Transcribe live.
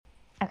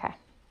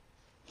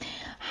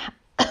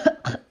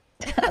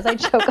as I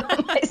choke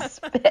on my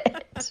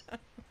spit.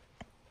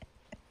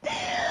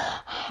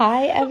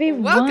 Hi,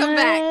 everyone. Welcome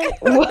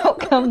back.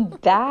 Welcome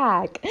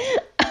back.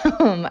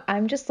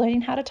 I'm just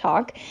learning how to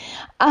talk.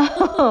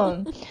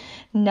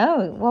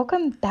 No,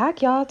 welcome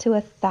back, y'all, to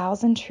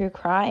 1,000 True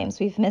Crimes.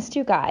 We've missed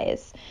you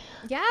guys.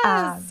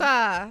 Yes.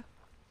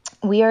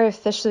 We are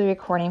officially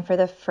recording for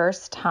the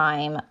first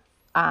time,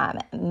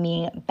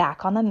 me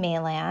back on the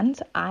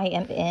mainland. I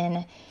am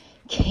in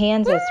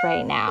Kansas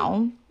right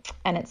now,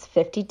 and it's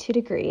 52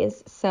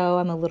 degrees, so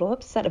I'm a little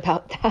upset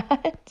about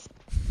that.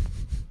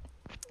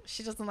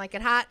 She doesn't like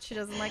it hot. She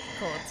doesn't like it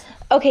cold.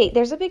 Okay,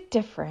 there's a big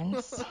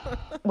difference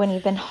when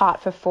you've been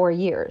hot for 4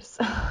 years.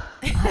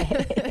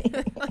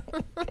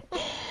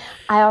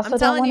 I also I'm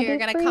telling you, you're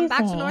going to come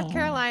back to North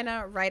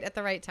Carolina right at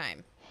the right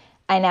time.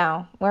 I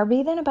know. We're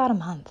leaving about a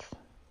month.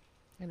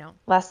 I know.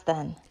 Less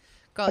than.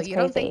 Girl, It's you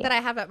crazy. don't think that I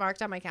have it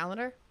marked on my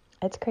calendar?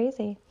 It's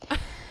crazy.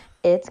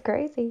 It's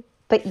crazy.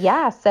 But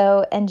yeah,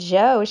 so, and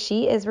Jo,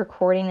 she is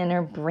recording in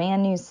her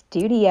brand new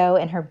studio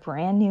in her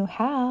brand new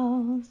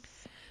house.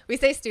 We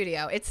say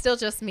studio. It's still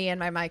just me and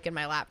my mic and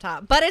my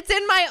laptop, but it's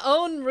in my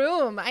own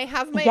room. I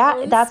have my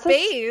own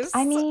space.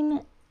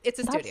 It's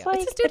a studio.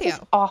 Like, it's a studio. It's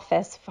an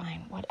office.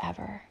 Fine,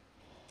 whatever.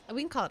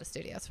 We can call it a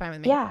studio. It's fine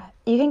with me. Yeah,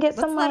 you can get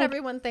Let's let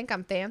everyone think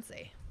I'm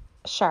fancy.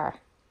 Sure.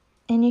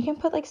 And you can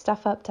put like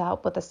stuff up to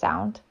help with the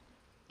sound.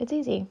 It's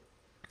easy.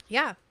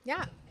 Yeah.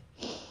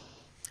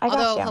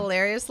 Although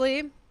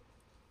hilariously,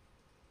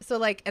 so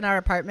like in our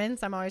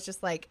apartments, I'm always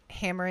just like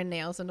hammering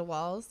nails into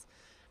walls.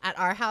 At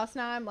our house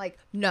now, I'm like,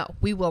 no,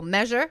 we will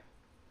measure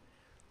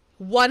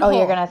one hole. Oh,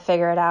 you're going to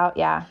figure it out?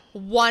 Yeah.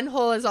 One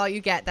hole is all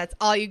you get. That's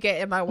all you get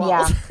in my walls.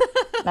 Yeah.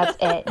 That's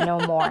it. No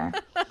more.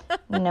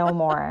 No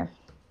more.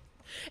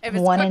 If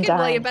it's crooked,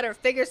 well, you better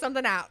figure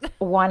something out.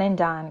 One and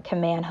done.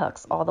 Command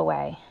hooks all the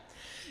way.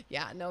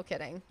 Yeah, no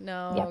kidding.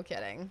 No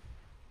kidding.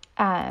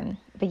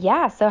 But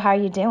yeah, so how are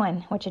you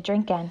doing? What you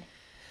drinking?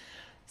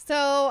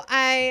 So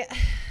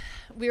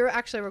we were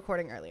actually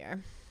recording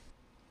earlier,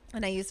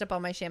 and I used up all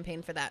my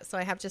champagne for that. So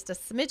I have just a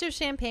smidge of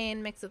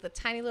champagne mixed with a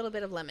tiny little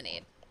bit of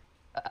lemonade.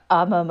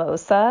 A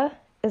mimosa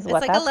is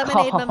what that's called. It's like a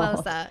lemonade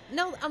mimosa.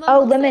 No, a mimosa.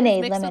 Oh,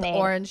 lemonade, mixed with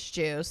orange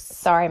juice.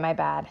 Sorry, my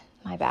bad.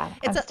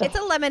 It's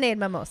a lemonade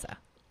mimosa.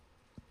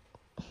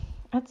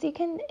 You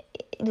can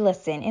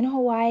listen. In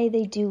Hawaii,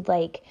 they do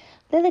like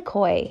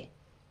lilikoi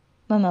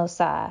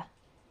mimosa.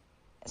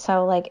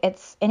 So like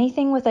it's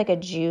anything with like a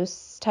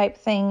juice type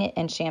thing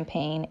and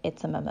champagne.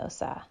 It's a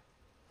mimosa.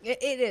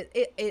 It is.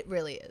 It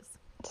really is.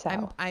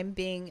 So I'm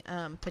being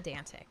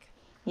pedantic.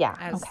 Yeah.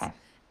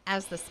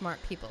 As the smart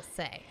people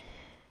say.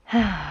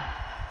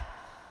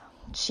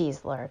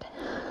 Jeez, Lord,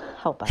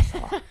 help us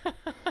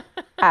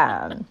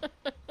all.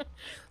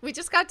 We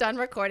just got done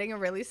recording a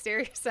really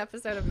serious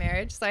episode of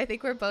Marriage, so I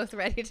think we're both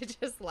ready to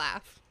just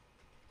laugh.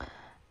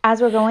 As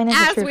we're going into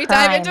As true we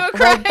crime, dive into a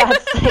crime.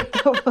 Like,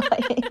 that's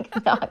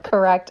like not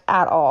correct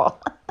at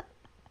all.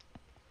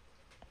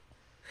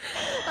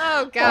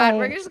 Oh, God.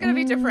 We're just going to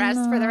be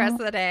depressed for the rest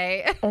of the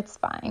day. It's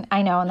fine.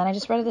 I know. And then I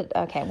just read it.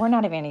 Okay. We're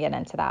not even going to get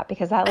into that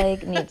because that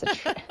like needs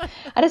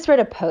I just read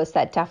a post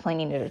that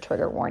definitely needed a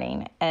trigger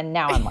warning. And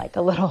now I'm like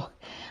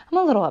I'm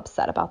a little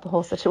upset about the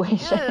whole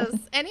situation. Yes.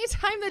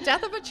 Anytime the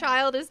death of a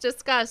child is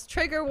discussed,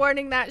 trigger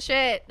warning that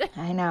shit.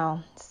 I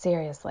know.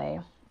 Seriously.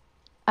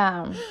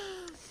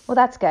 Well,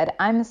 that's good.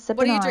 I'm sipping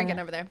What are you drinking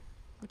over there?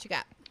 What you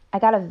got? I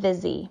got a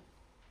Vizzy.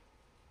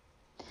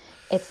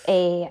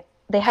 They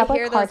have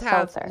like hard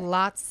seltzer.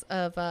 Lots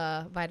of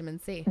vitamin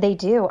C. They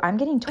do. I'm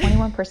getting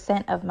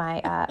 21% of my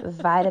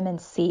vitamin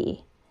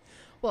C.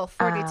 Well,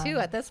 42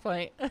 at this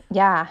point.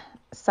 Yeah.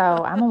 So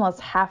I'm almost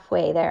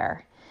halfway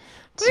there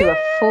to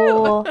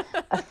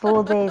a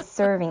full day's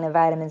serving of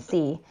vitamin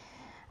C.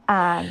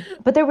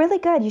 But they're really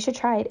good. You should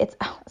try it.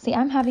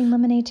 I'm having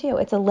lemonade too.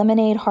 It's a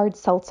lemonade hard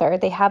seltzer.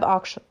 They have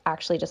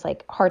actually just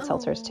like hard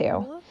seltzers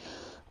too.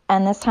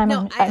 And this time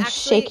I'm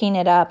shaking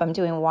it up. I'm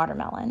doing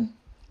watermelon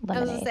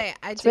lemonade. I was gonna say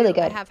it's really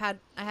good. I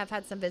have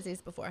had some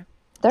Vizzies before.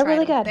 They're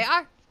really good. They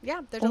are.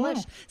 Yeah, they're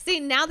delicious. See,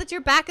 now that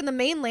you're back in the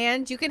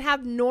mainland, you can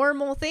have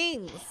normal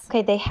things.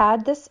 Okay, they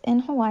had this in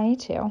Hawaii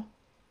too.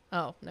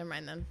 Oh, never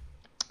mind then.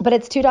 But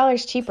it's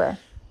 $2 cheaper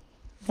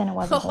than it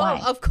was in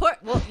Hawaii. Of course.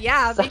 Well,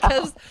 yeah,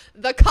 because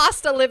the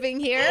cost of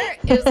living here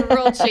is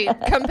real cheap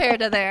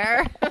compared to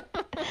there.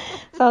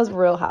 So I was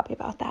real happy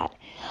about that.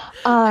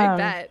 I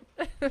bet.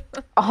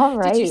 All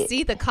right. Did you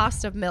see the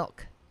cost of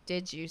milk?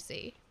 Did you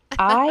see?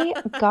 I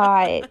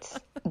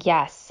got,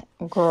 yes,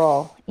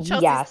 girl,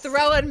 Chelsea's yes.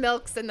 throwing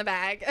milks in the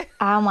bag.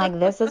 I'm like,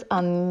 this is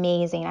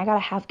amazing. I got a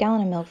half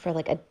gallon of milk for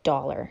like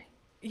 $1.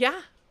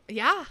 Yeah.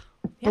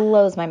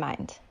 Blows my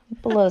mind.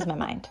 Welcome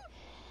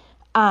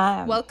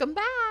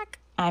back.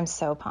 I'm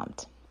so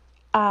pumped.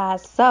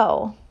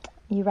 So,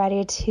 you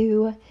ready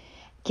to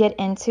get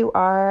into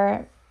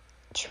our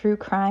true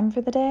crime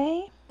for the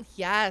day?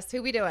 Yes.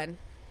 Who we doing?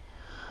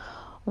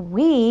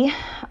 We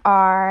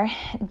are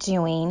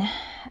doing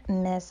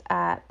Miss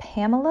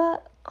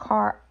Pamela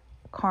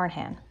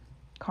Carhan.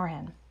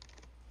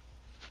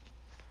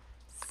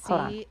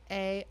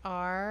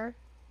 C-A-R...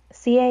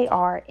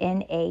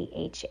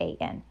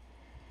 Carnahan.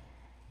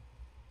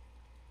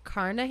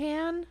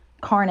 Carnahan?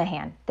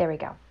 Carnahan. There we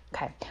go.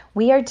 Okay.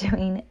 We are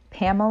doing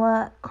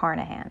Pamela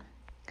Carnahan.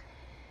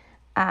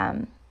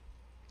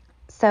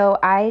 So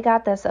I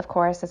got this, of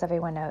course, as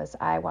everyone knows.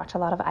 I watch a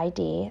lot of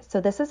ID.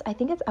 So this is, I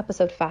think it's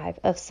episode 5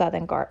 of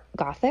Southern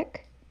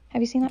Gothic.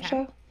 Have you seen that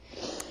show?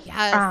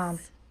 Yes.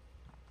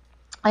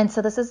 And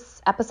so this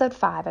is episode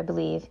 5, I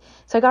believe.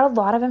 So I got a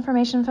lot of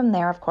information from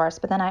there, of course,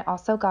 but then I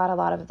also got a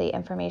lot of the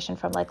information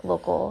from like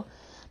local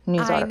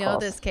news articles. I know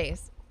this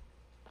case.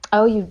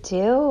 Oh, you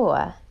do?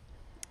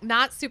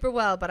 Not super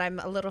well, but I'm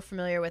a little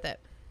familiar with it.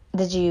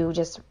 Did you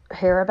just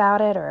hear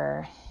about it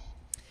or?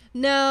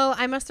 No,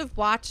 I must have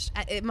watched.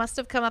 It must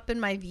have come up in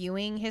my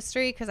viewing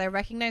history because I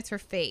recognize her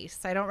face.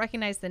 I don't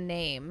recognize the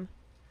name.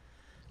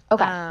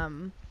 Okay.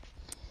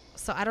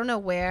 So I don't know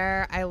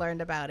where I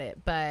learned about it,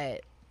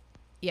 but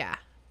yeah,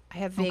 I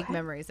have vague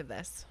memories of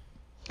this.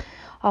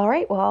 All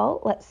right. Well,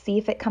 let's see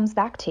if it comes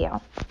back to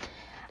you.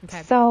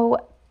 Okay.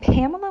 So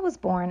Pamela was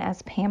born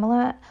as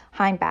Pamela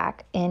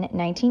Heimbach in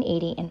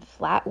 1980 in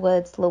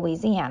Flatwoods,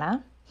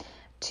 Louisiana,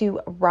 to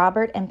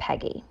Robert and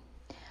Peggy.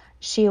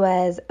 She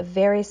was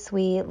very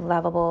sweet,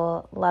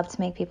 lovable, loved to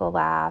make people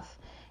laugh,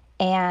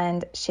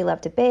 and she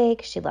loved to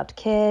bake. She loved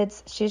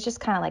kids. She was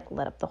just kind of like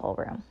lit up the whole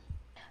room.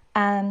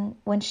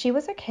 When she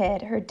was a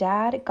kid, her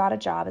dad got a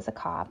job as a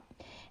cop,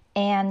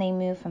 and they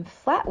moved from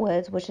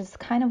Flatwoods, which is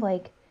kind of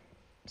like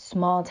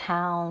small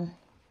town,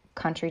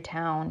 country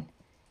town,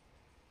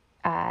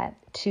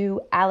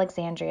 to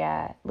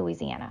Alexandria,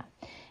 Louisiana.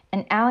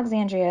 And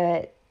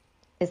Alexandria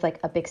is like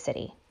a big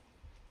city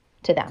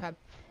to them.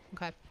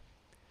 Okay.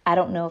 I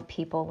don't know if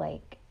people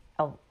like,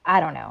 I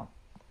don't know.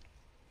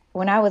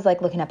 When I was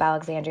like looking up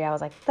Alexandria, I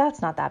was like,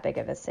 that's not that big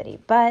of a city,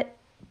 but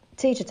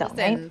to each its own,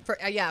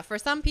 right? For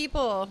some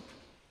people.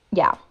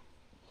 Yeah.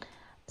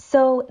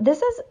 So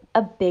this is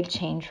a big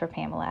change for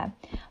Pamela,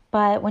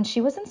 but when she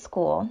was in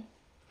school,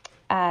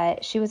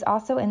 she was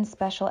also in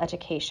special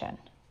education.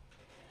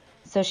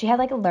 So she had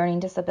like a learning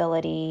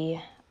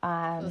disability.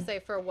 Let's say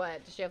for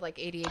what? Does she have like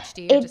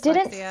ADHD or It dyslexia?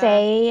 didn't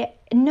say,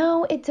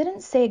 no, it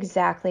didn't say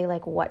exactly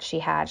like what she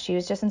had. She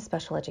was just in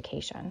special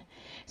education.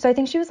 So I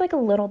think she was like a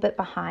little bit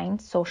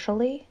behind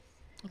socially.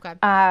 Okay.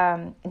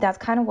 That's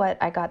kind of what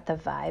I got the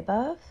vibe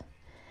of.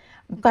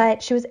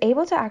 But she was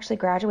able to actually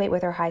graduate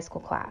with her high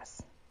school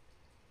class.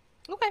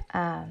 Okay.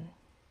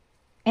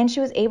 And she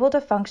was able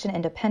to function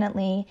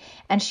independently,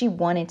 and she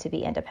wanted to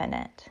be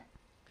independent.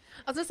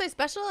 I was going to say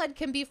special ed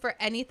can be for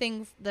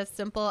anything that's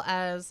simple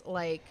as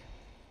like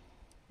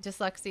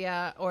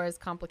dyslexia or as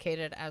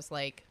complicated as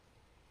like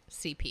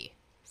CP.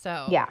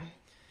 So Yeah.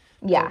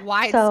 a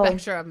wide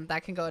spectrum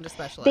that can go into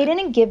special ed. They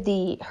didn't give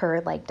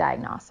her like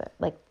diagnosis,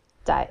 like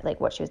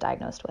what she was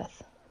diagnosed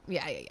with.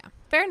 Yeah.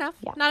 Fair enough.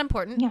 Yeah. Not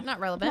important. Yeah. Not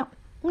relevant.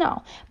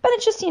 No. But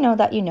it's just,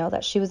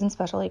 that she was in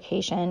special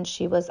education.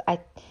 She was, I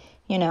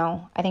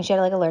think she had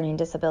like a learning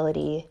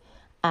disability.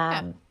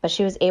 But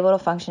she was able to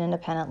function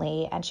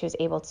independently, and she was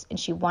and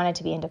she wanted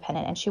to be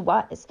independent, and she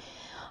was.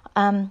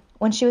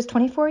 When she was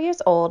 24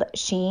 years old,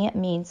 she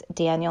meets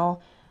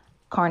Daniel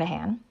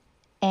Carnahan,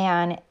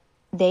 and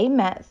they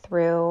met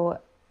through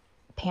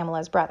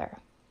Pamela's brother.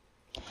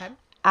 Okay.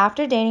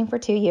 After dating for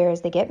 2 years,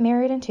 they get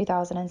married in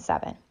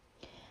 2007.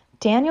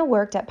 Daniel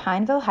worked at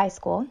Pineville High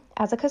School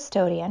as a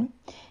custodian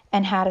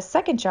and had a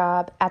second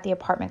job at the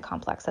apartment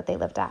complex that they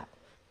lived at.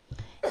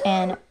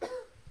 And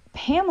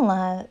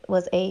Pamela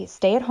was a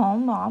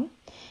stay-at-home mom,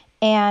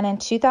 and in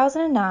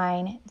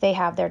 2009, they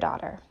have their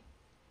daughter.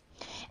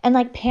 And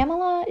like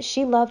Pamela,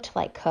 she loved to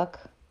like cook.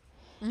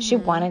 Mm-hmm. She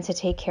wanted to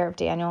take care of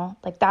Daniel.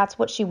 Like that's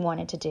what she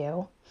wanted to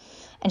do.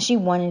 And she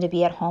wanted to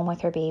be at home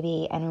with her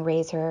baby and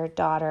raise her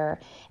daughter.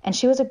 And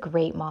she was a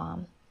great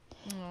mom.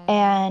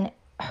 And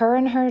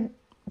her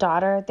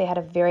daughter, they had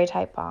a very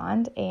tight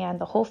bond, and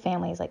the whole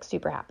family is like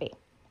super happy.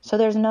 So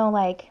there's no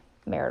like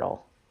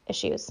marital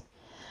issues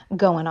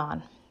going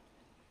on.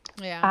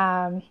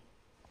 Yeah.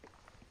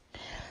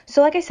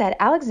 So like I said,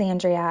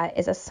 Alexandria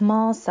is a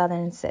small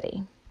southern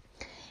city.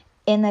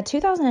 In the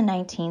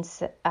 2019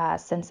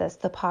 census,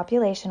 the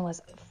population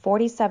was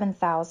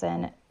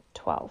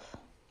 47,012.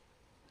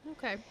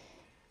 Okay.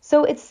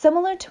 So it's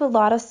similar to a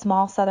lot of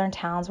small southern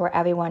towns where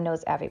everyone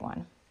knows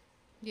everyone.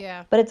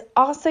 Yeah. But it's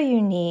also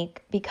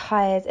unique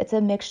because it's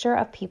a mixture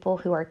of people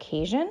who are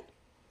Cajun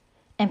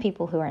and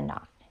people who are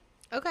not.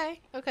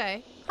 Okay.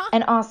 Huh.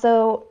 And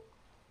also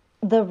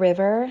the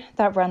river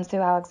that runs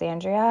through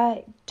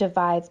Alexandria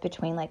divides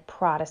between like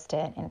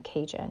Protestant and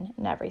Cajun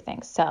and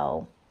everything.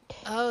 So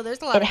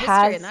there's a lot of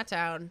history in that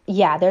town.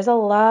 Yeah, there's a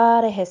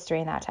lot of history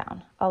in that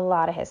town. A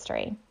lot of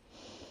history.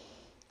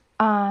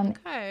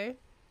 Okay.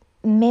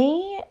 On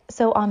May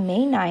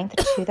 9th,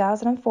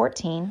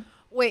 2014.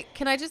 Wait,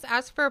 can I just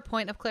ask for a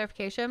point of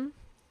clarification?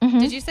 Mm-hmm.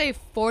 Did you say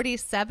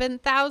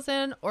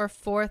 47,000 or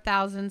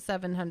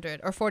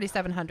 4,700 or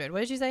 4,700? What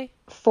did you say?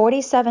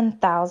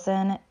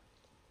 47,012.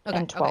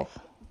 Okay.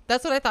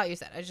 That's what I thought you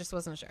said. I just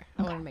wasn't sure.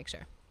 I wanted to make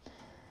sure.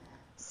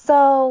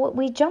 So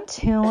we jump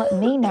to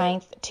May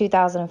 9th,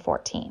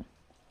 2014.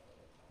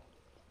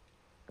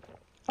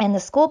 And the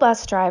school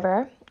bus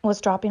driver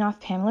was dropping off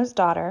Pamela's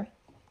daughter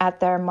at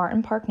their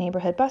Martin Park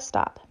neighborhood bus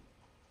stop.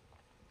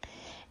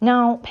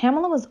 Now,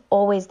 Pamela was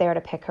always there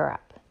to pick her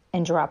up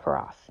and drop her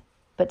off.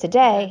 But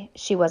today,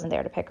 she wasn't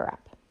there to pick her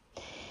up.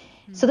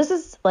 So this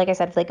is, like I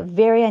said, it's like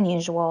very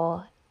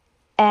unusual.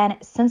 And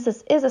since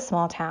this is a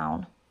small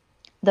town,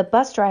 the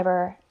bus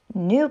driver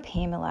knew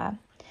Pamela.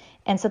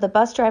 And so the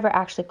bus driver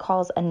actually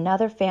calls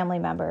another family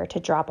member to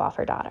drop off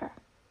her daughter.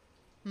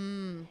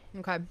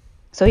 Okay.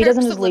 So he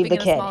doesn't just leave the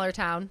in kid. A smaller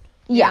town.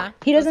 Yeah,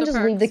 he doesn't just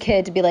perks. leave the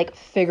kid to be like,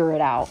 figure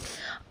it out.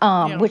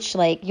 Which,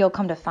 like, you'll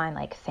come to find,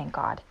 like, thank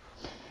God.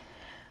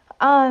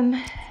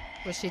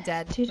 Was she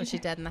dead? Was she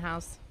dead in the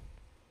house?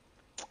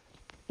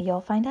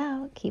 You'll find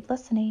out. Keep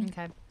listening.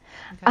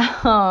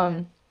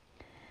 Okay.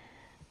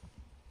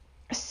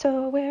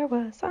 So where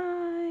was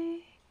I?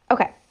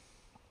 Okay.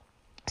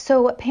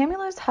 So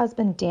Pamela's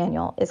husband,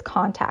 Daniel, is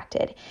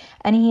contacted,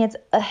 and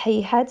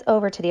he heads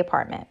over to the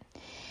apartment.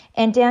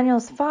 And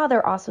Daniel's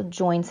father also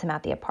joins him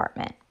at the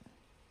apartment.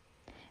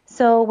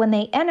 So when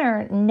they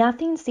enter,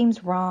 nothing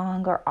seems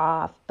wrong or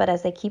off, but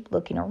as they keep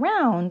looking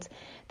around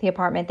the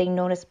apartment, they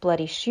notice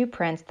bloody shoe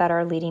prints that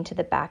are leading to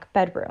the back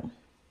bedroom.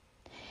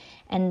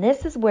 And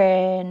this is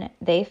when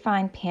they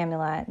find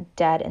Pamela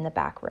dead in the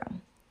back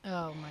room.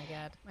 Oh my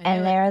God.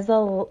 And there's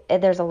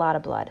a lot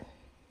of blood.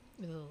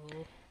 Ew.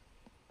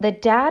 The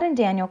dad and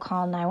Daniel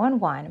call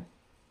 911,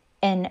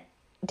 and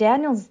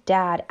Daniel's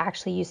dad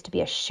actually used to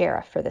be a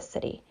sheriff for the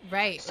city.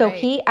 Right. So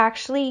he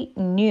actually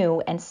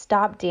knew and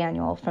stopped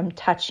Daniel from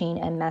touching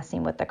and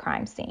messing with the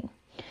crime scene.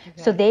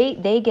 Okay. So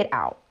they get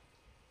out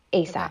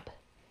ASAP,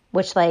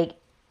 which, like,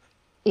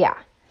 yeah.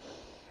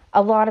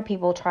 A lot of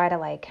people try to,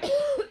 like...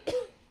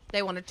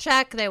 They want to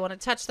check. They want to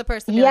touch the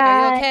person. Yeah, like,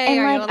 are you okay? And,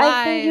 are like, you alive?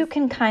 I think you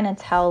can kind of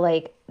tell,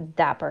 like,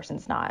 that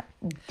person's not.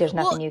 There's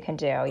nothing you can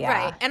do.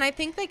 Yeah. Right. And I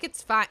think, like,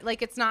 it's fine.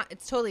 Like, it's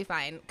totally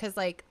fine. Because,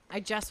 like,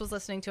 I just was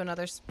listening to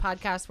another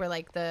podcast where,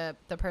 like, the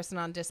person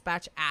on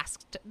dispatch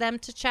asked them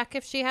to check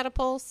if she had a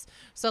pulse.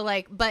 So,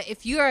 like, but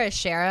if you are a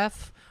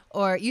sheriff,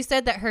 or you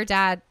said that her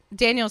dad,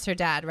 Daniel's her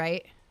dad,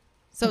 right?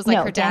 So it's like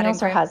her dad.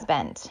 Daniel's her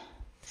husband.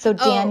 So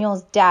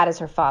Daniel's dad is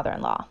her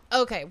father-in-law.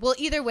 Okay. Well,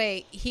 either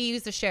way,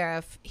 he's a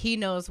sheriff. He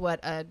knows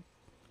what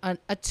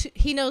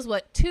he knows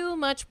what too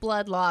much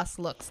blood loss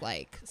looks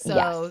like.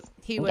 So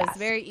he was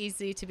very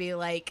easy to be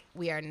like,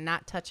 we are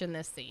not touching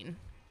this scene.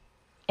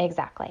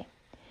 Exactly.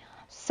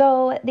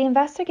 So the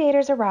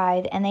investigators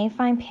arrive and they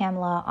find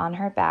Pamela on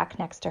her back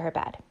next to her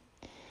bed.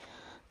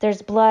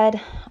 There's blood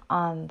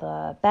on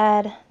the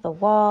bed, the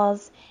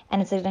walls,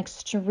 and it's an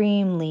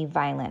extremely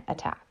violent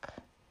attack.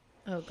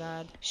 Oh,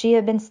 God. She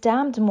had been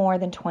stabbed more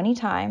than 20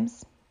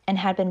 times and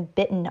had been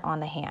bitten on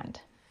the hand.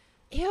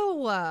 Ew.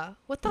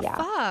 What the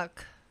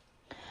fuck?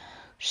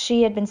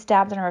 She had been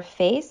stabbed in her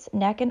face,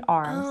 neck, and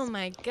arms. Oh,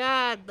 my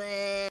God.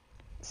 Bleh.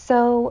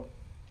 So,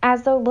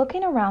 as they're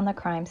looking around the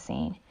crime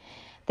scene,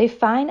 they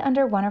find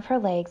under one of her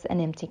legs an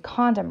empty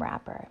condom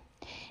wrapper,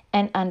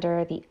 and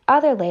under the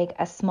other leg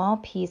a small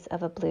piece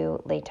of a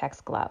blue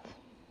latex glove.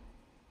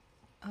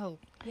 Oh,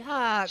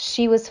 yuck.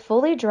 She was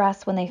fully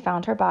dressed when they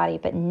found her body,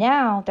 but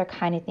now they're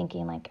kind of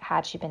thinking, like,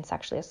 had she been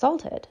sexually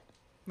assaulted?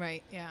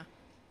 Right, yeah.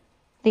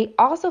 They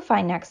also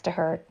find next to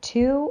her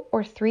 2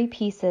 or 3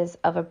 pieces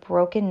of a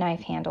broken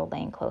knife handle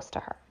laying close to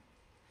her.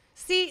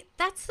 See,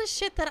 that's the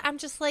shit that I'm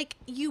just like,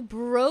 you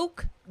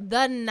broke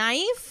the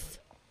knife?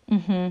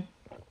 Mm-hmm.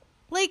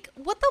 Like,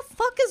 what the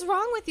fuck is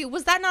wrong with you?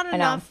 Was that not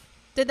enough?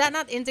 Did that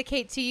not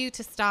indicate to you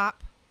to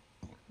stop?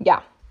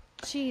 Yeah.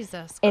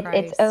 Jesus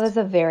Christ. It was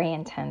a very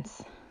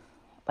intense,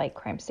 like,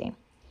 crime scene.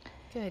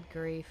 Good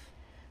grief.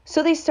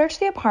 So they searched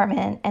the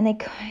apartment, and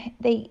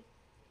they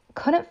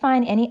couldn't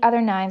find any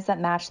other knives that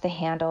matched the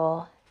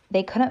handle.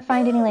 They couldn't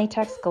find any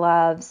latex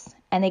gloves,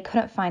 and they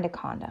couldn't find a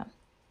condom. Okay.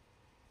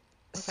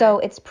 So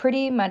it's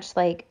pretty much,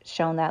 like,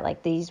 shown that,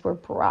 like, these were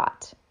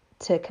brought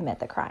to commit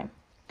the crime.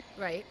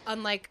 Right.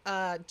 Unlike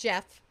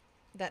Jeff,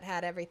 that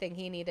had everything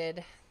he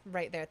needed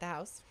right there at the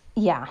house.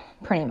 Yeah,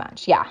 pretty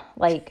much. Yeah.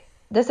 Like,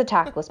 this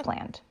attack was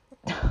planned.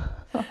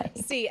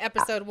 See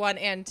episode 1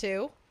 and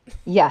 2.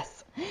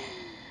 Yes.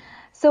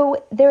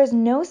 So there is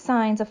no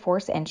signs of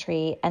forced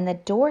entry, and the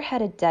door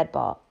had a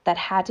deadbolt that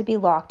had to be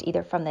locked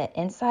either from the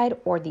inside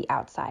or the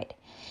outside.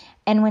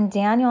 And when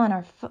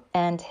Daniel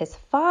and his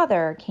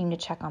father came to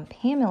check on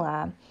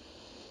Pamela,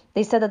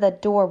 they said that the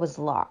door was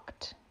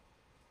locked.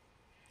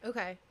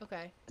 Okay.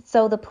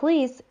 So the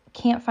police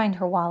can't find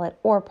her wallet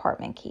or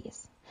apartment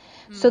keys.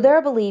 So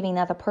they're believing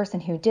that the person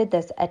who did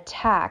this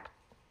attack,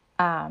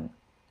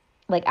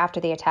 like after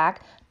the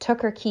attack,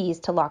 took her keys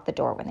to lock the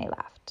door when they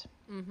left.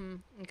 Mm-hmm.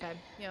 Okay.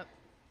 Yep.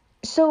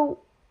 So,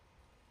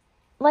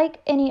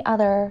 like any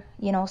other,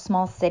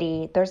 small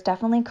city, there's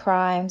definitely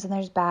crimes and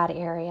there's bad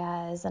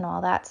areas and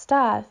all that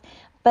stuff.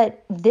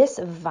 But this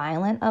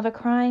violent of a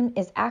crime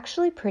is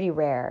actually pretty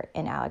rare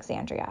in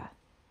Alexandria.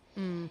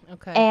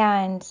 Okay.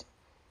 And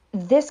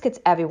this gets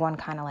everyone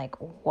kind of like,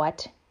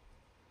 what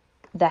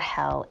the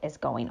hell is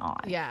going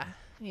on? Yeah.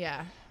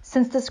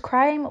 Since this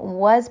crime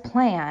was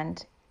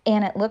planned,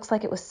 and it looks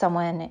like it was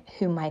someone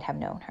who might have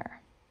known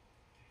her.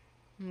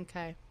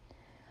 Okay.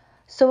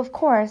 So, of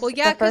course, Well,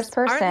 yeah, the first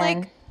because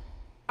person...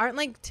 aren't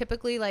like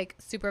typically like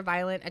super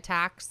violent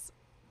attacks,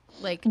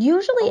 like a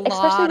Usually, especially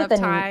lot with of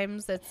a...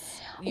 times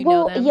it's, you know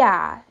Well,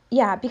 them.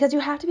 yeah, because you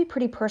have to be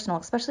pretty personal,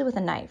 especially with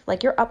a knife.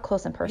 Like, you're up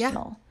close and Yeah.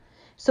 personal.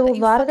 So a That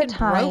you lot of the fucking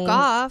broke times...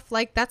 off.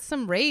 Like, that's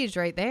some rage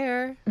right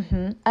there.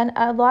 And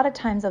a lot of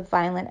times a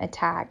violent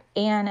attack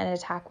and an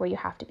attack where you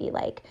have to be,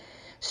 like,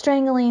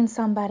 strangling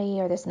somebody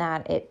or this and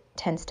that, it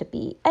tends to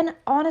be... And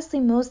honestly,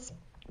 most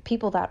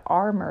people that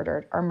are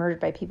murdered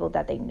by people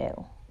that they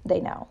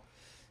know.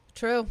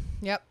 True.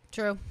 Yep.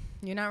 True.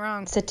 You're not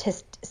wrong.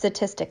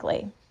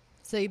 Statistically.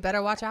 So you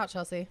better watch out,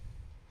 Chelsea.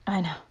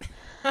 I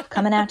know.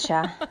 Coming at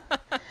ya.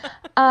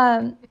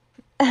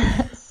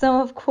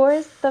 So, of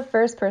course, the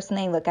first person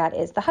they look at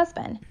is the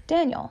husband,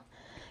 Daniel.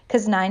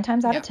 Because 9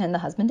 times out of 10, the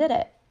husband did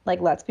it.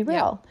 Like, let's be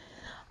real.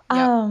 Yep.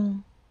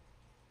 And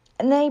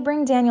they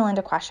bring Daniel in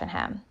to question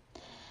him.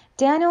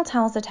 Daniel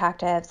tells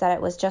detectives that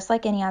it was just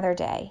like any other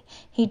day.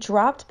 He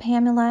dropped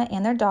Pamela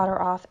and their daughter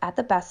off at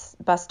the bus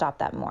stop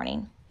that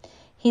morning.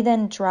 He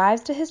then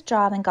drives to his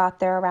job and got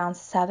there around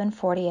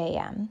 7:40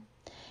 a.m.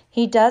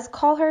 He does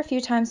call her a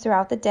few times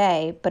throughout the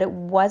day, but it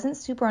wasn't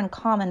super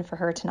uncommon for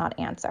her to not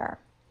answer.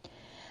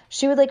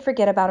 She would, like,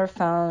 forget about her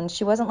phone.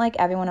 She wasn't like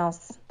everyone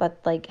else,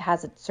 but, like,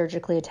 has it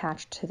surgically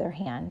attached to their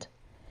hand.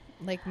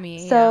 Like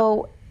me.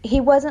 So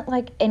he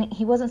wasn't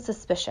he wasn't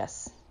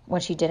suspicious when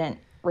she didn't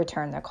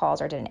return their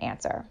calls or didn't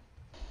answer.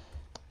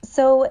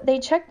 So they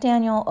checked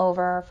Daniel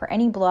over for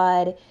any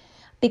blood,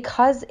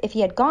 because if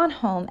he had gone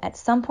home at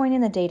some point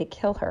in the day to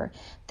kill her,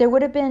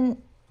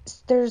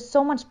 there's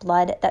so much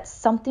blood that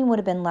something would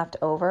have been left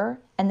over,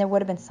 and there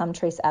would have been some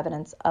trace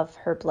evidence of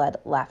her blood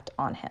left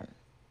on him.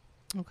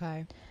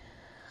 Okay.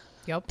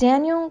 Yep.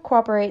 Daniel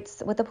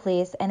cooperates with the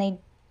police, and they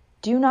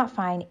do not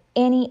find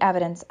any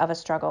evidence of a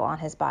struggle on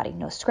his body.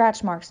 No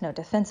scratch marks, no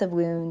defensive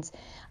wounds,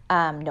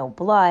 no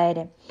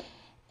blood.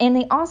 And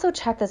they also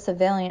check the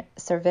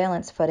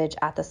surveillance footage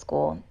at the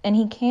school, and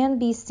he can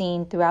be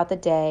seen throughout the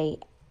day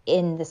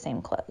in the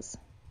same clothes.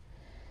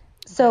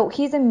 So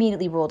he's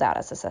immediately ruled out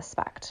as a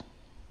suspect.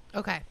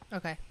 Okay.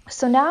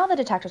 So now the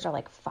detectives are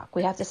like, fuck,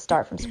 we have to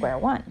start from square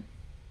one.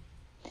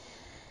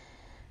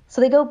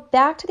 So they go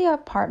back to the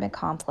apartment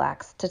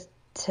complex to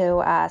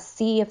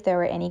see if there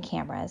were any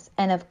cameras.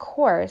 And of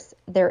course,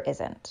 there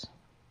isn't.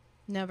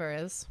 Never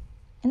is.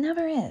 It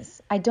never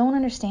is. I don't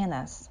understand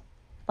this.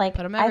 Like,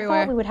 Put 'em I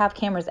everywhere. thought we would have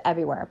cameras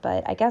everywhere,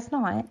 but I guess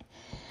not.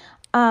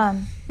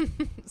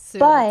 Soon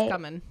But- it's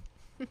coming.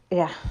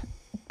 Yeah.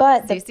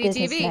 But the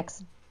CCTV. business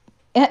next...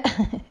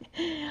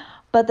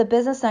 But the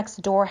business next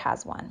door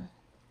has one.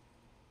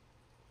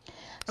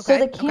 So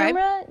Okay, the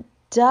camera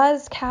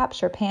does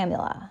capture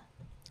Pamela.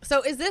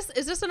 So is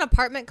this an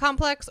apartment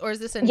complex or is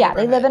this a Yeah,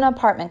 they live in neighborhood? an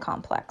apartment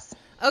complex.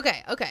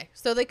 Okay.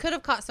 So they could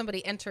have caught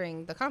somebody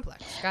entering the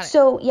complex. Got it.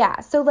 So,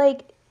 yeah. So,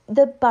 like,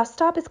 the bus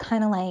stop is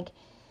kind of like...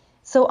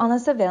 So on the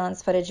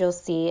surveillance footage, you'll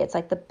see it's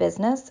like the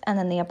business, and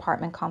then the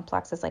apartment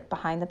complex is like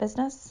behind the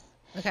business.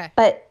 Okay.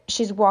 But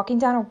she's walking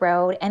down a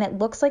road, and it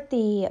looks like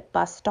the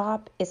bus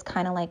stop is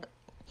kind of like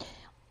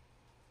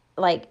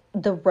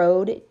the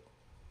road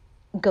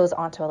goes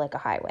onto like a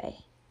highway.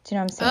 Do you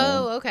know what I'm saying?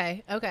 Oh,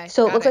 okay.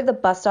 So it Got looks like the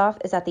bus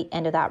stop is at the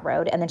end of that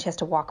road, and then she has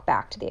to walk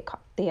back to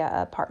the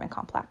apartment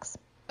complex.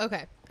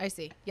 Okay, I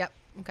see. Yep.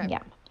 Okay. Yeah.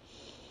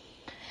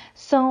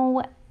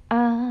 So,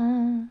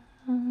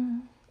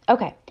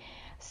 okay.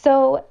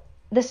 So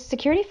the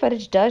security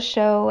footage does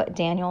show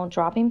Daniel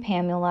dropping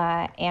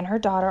Pamela and her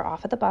daughter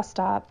off at the bus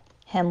stop,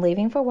 him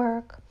leaving for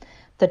work.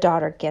 The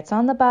daughter gets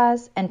on the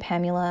bus, and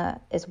Pamela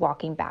is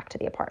walking back to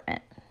the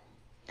apartment.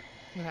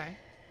 Okay.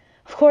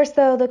 Of course,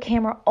 though, the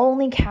camera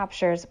only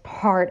captures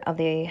part of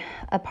the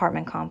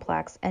apartment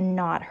complex and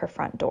not her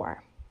front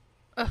door.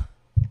 Ugh.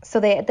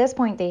 So at this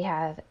point, they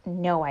have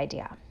no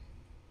idea.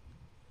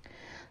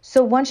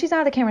 So once she's out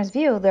of the camera's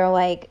view, they're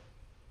like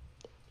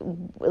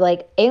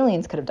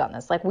aliens could have done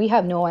this. Like, we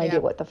have no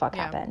idea what the fuck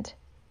happened.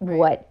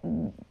 Right.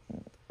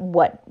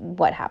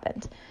 What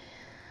happened?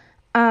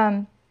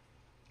 And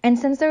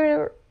since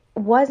there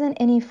wasn't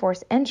any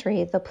forced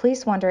entry, the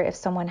police wonder if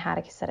someone had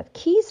a set of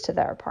keys to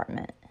their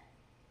apartment.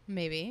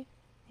 Maybe.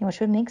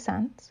 Which would make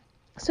sense.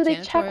 So they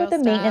check with the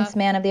Janitorial maintenance staff,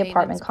 man of the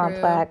apartment maintenance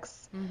crew.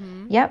 complex.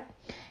 Mm-hmm. Yep.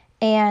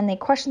 And they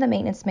question the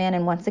maintenance man,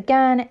 and once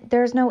again,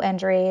 there's no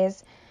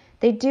injuries.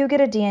 They do get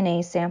a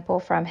DNA sample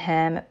from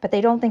him, but they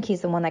don't think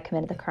he's the one that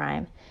committed the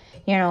crime.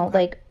 You know,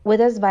 like,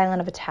 with as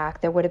violent of attack,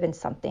 there would have been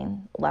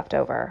something left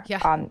over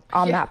on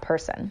that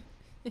person.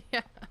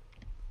 Yeah.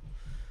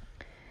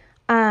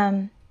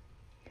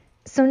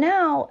 So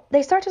now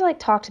they start to, like,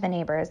 talk to the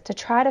neighbors to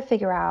try to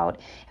figure out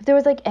if there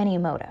was, like, any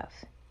motive.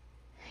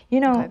 You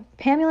know,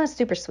 Pamela's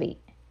super sweet,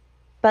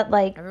 but,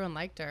 like, Everyone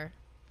liked her.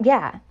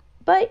 yeah,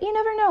 but you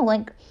never know.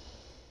 Like,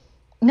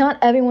 not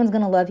everyone's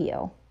gonna love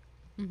you.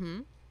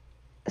 Mm-hmm.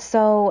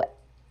 So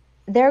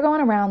they're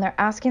going around, they're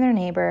asking their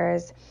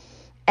neighbors,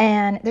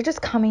 and they're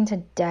just coming to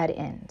dead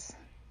ends.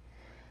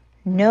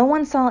 No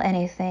one saw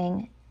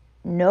anything.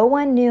 No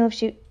one knew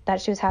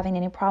that she was having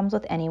any problems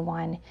with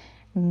anyone.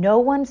 No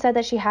one said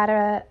that she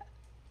had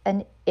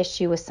an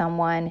issue with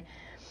someone.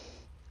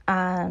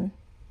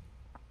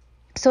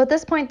 So at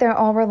this point, they're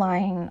all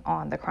relying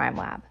on the crime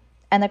lab.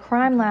 And the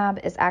crime lab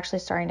is actually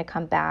starting to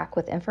come back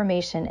with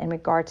information in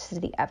regards to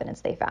the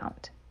evidence they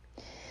found.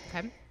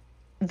 Okay.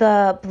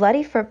 The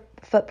bloody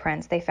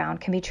footprints they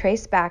found can be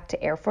traced back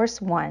to Air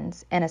Force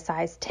Ones in a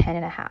size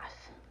 10.5.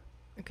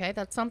 Okay,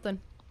 that's something.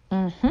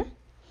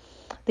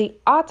 The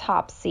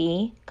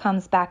autopsy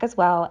comes back as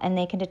well, and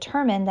they can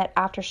determine that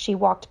after she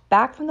walked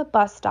back from the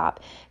bus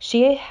stop,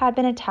 she had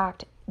been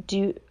attacked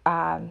due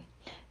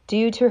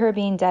to her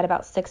being dead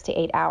about 6 to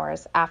 8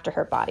 hours after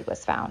her body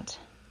was found.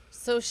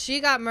 So she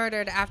got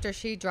murdered after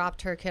she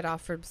dropped her kid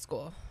off from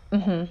school.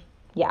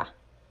 Yeah.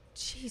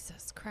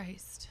 Jesus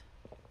Christ.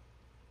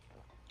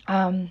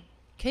 Can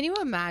you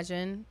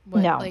imagine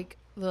what, no. like,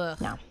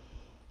 ugh. No.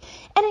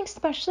 And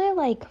especially,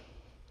 like,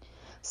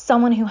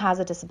 someone who has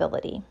a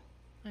disability.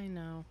 I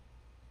know.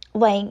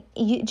 Like,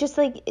 you just,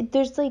 like,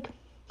 there's, like,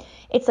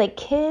 it's like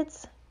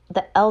kids,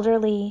 the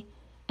elderly,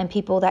 and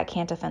people that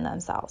can't defend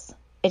themselves.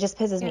 It just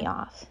pisses me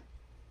off.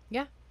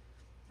 Yeah.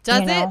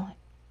 Does it?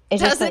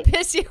 Does it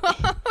piss you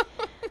off?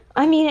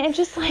 I mean, it's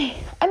just like,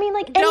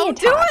 like, don't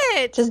do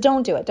it. Just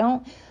don't do it.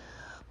 Don't,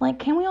 like,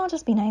 can we all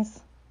just be nice?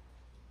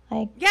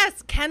 Like,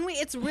 yes, can we?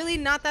 It's really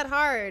not that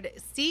hard.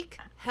 Seek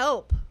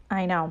help.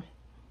 I know.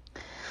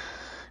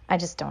 I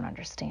just don't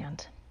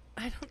understand.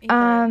 I don't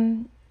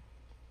either.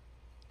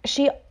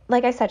 She,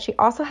 like I said, she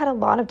also had a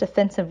lot of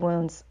defensive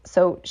wounds,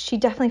 so she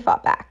definitely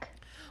fought back.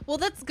 Well,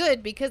 that's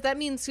good, because that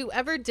means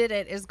whoever did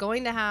it is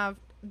going to have...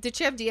 Did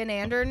she have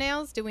DNA under her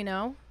nails? Do we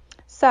know?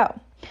 So,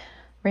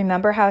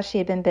 remember how she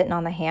had been bitten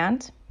on the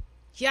hand?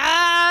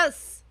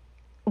 Yes!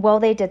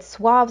 Well, they did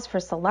swabs for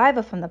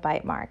saliva from the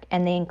bite mark,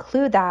 and they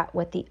include that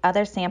with the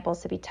other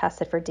samples to be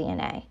tested for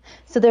DNA.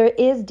 So there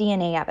is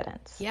DNA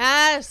evidence.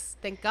 Yes!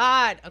 Thank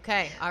God.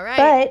 Okay, all right.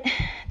 But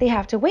they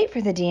have to wait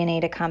for the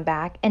DNA to come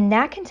back, and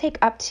that can take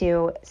up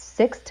to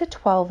 6 to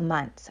 12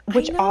 months,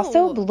 which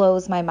also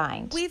blows my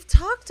mind. We've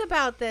talked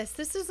about this.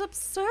 This is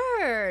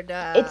absurd.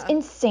 It's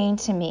insane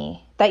to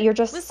me that you're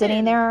just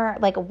sitting there,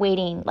 like,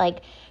 waiting.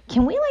 Like,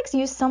 can we, like,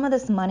 use some of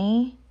this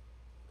money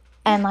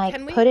and,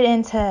 like, put it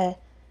into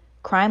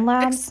crime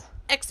labs?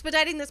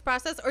 Expediting this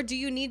process? Or do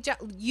you need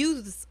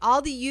youths,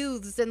 all the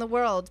youths in the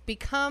world,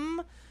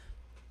 become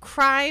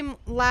crime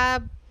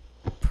lab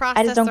processor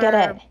I just don't get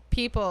it.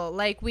 People?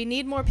 Like, we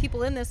need more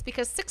people in this,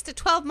 because 6 to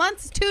 12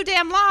 months is too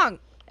damn long.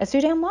 It's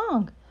too damn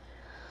long.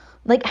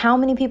 Like, how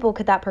many people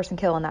could that person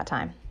kill in that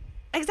time?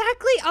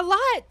 Exactly, a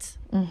lot.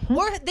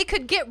 Or they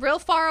could get real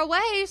far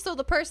away, so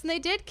the person they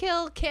did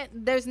kill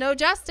can't. There's no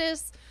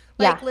justice.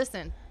 Like,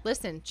 listen,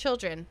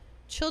 children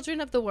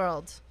of the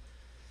world.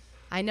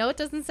 I know it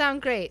doesn't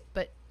sound great,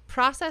 but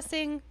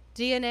processing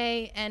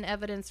DNA and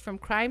evidence from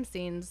crime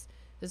scenes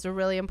is a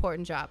really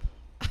important job.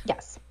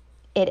 Yes,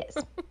 it is.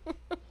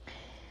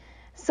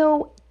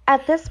 So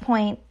at this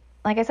point,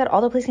 like I said,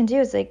 all the police can do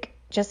is, like,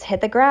 just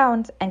hit the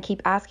ground and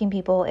keep asking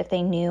people if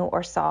they knew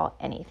or saw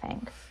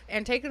anything.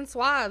 And taking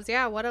swabs.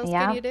 Yeah, what else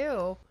can you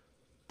do?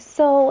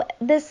 So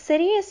the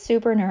city is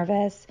super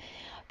nervous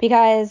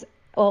because,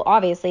 well,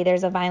 obviously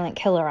there's a violent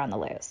killer on the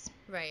loose.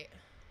 Right.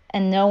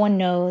 And no one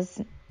knows.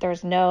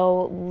 There's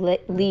no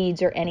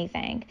leads or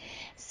anything.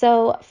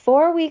 So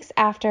 4 weeks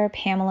after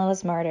Pamela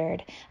was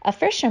murdered, a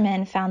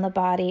fisherman found the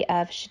body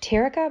of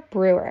Shatirika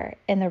Brewer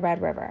in the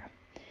Red River.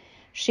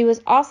 She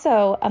was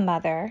also a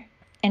mother,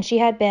 and she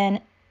had been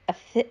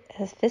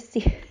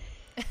asphyxiated.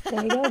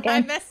 There you go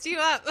again. I messed you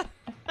up.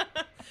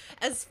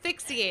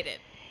 Asphyxiated.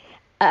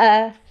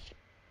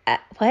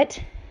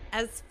 What?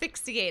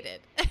 Asphyxiated.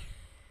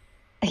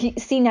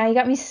 See, now you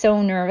got me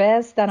so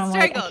nervous that I'm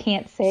strangled. Like, I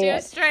can't say it. She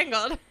was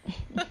strangled.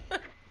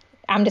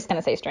 I'm just going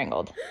to say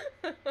strangled.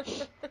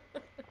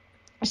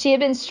 She had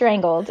been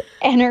strangled,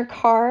 and her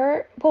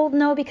car, well,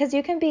 no, because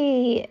you can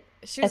be...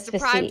 She was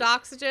deprived of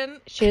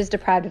oxygen. She was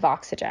deprived of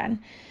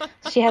oxygen.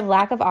 She had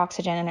lack of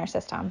oxygen in her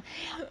system.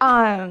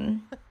 God,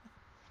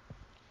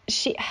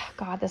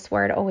 this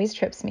word always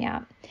trips me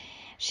up.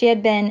 She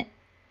had been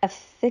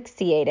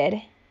asphyxiated.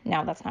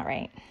 No, that's not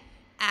right.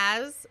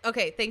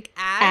 Think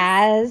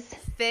as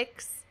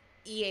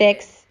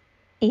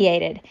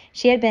asphyxiated.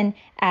 She had been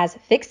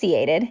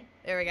asphyxiated.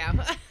 There we go.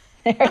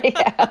 There we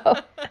go.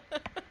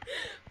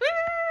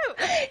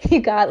 You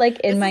got, like,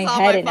 in my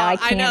head, and now I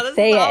can't say it. I know, this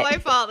is all my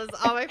fault. This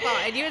is all my fault.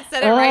 And you had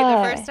said it right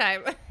the first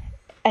time.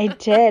 I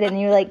did, and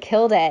you, like,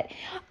 killed it.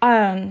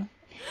 But,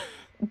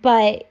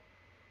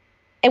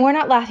 and we're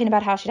not laughing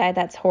about how she died.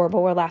 That's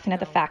horrible. We're laughing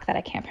at the fact that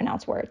I can't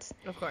pronounce words.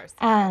 Of course.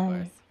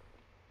 And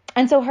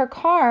so her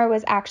car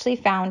was actually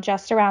found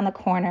just around the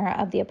corner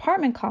of the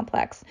apartment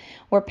complex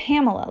where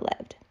Pamela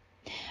lived.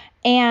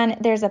 And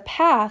there's a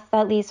path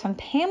that leads from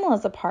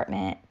Pamela's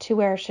apartment to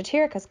where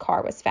Shatirika's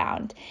car was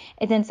found.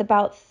 And it's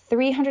about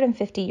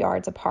 350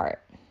 yards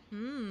apart.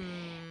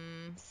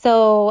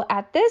 So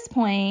at this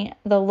point,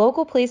 the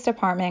local police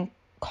department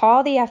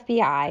called the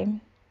FBI.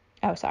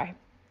 Oh, sorry.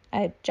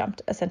 I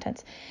jumped a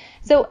sentence.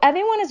 So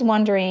everyone is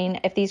wondering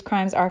if these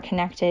crimes are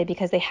connected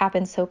because they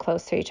happen so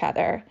close to each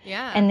other.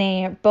 Yeah. And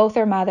they both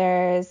are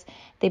mothers.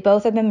 They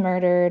both had been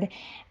murdered.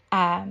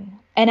 And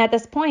at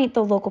this point,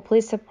 the local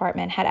police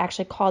department had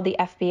actually called the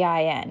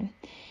FBI in.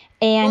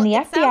 And the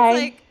it FBI... sounds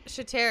like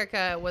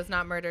Shaterica was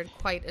not murdered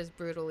quite as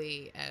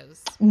brutally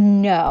as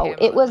No, Pamela.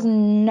 it was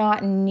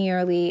not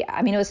nearly...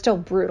 I mean, it was still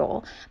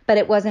brutal, but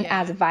it wasn't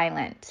as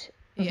violent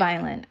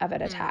of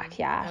an attack,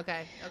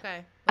 Okay.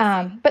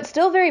 But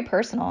still very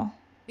personal.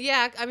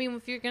 Yeah, I mean,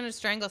 if you're going to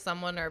strangle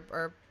someone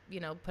or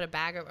put a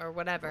bag or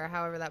whatever,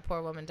 however that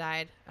poor woman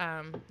died,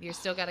 you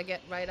still got to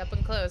get right up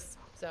and close.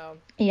 So,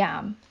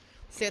 yeah.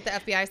 See what the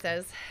FBI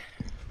says.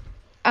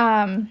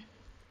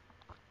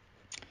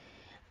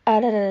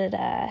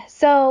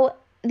 So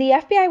the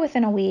FBI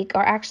within a week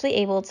are actually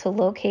able to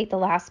locate the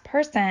last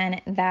person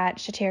that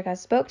Shaterica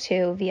spoke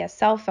to via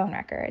cell phone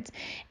records.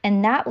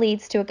 And that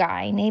leads to a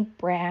guy named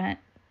Brad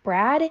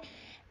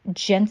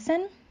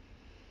Jensen.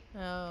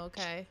 Oh,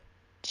 okay.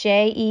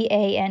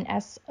 Jeansonne.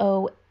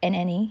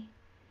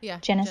 Yeah,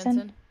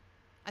 Jensen.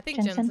 I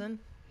think Jensen.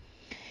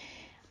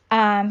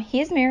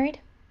 He is married,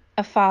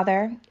 a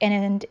father,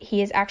 and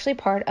he is actually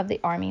part of the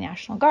Army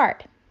National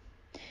Guard.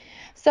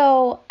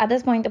 So at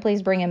this point, the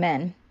police bring him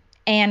in.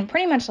 And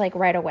pretty much like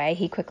right away,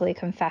 he quickly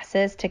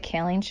confesses to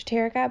killing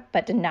Shaterica,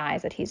 but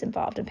denies that he's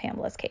involved in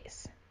Pamela's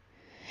case.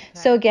 Okay.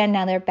 So again,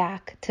 now they're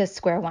back to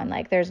square one.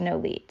 Like there's no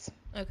leads.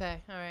 Okay.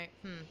 All right.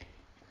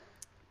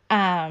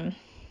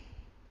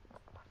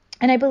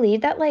 And I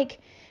believe that like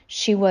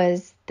she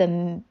was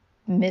the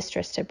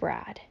mistress to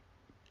Brad.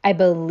 I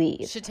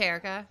believe.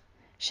 Shaterica,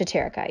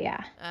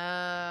 yeah.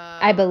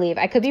 I believe.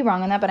 I could be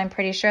wrong on that, but I'm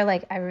pretty sure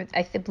like I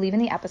believe in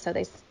the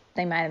episode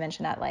they might have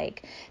mentioned that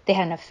like they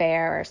had an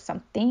affair or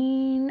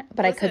something,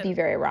 but I could be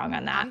very wrong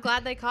on that. I'm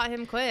glad they caught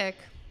him quick.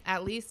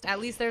 At least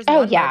there's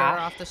one murderer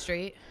off the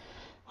street.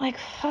 Like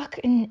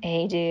fucking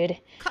A, dude.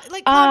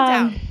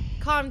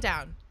 Calm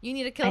down. You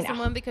need to kill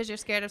someone because you're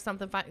scared of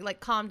something. Like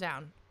calm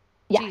down.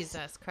 Yes.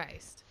 Jesus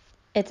Christ.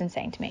 It's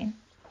insane to me.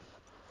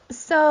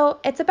 So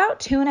it's about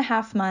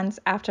 2.5 months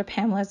after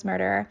Pamela's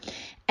murder,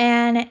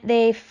 and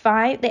they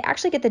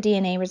actually get the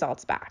DNA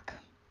results back.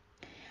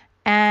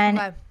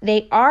 And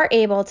they are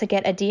able to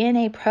get a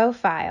DNA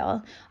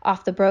profile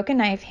off the broken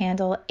knife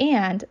handle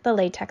and the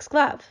latex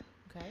glove.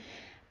 Okay.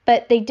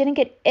 But they didn't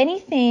get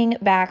anything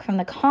back from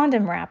the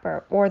condom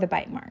wrapper or the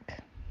bite mark.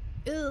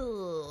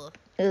 Ugh,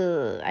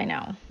 I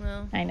know.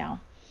 Well. I know.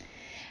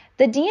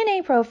 The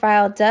DNA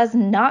profile does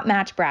not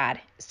match Brad.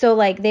 So,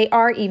 like, they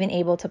are even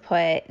able to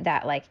put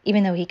that, like,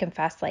 even though he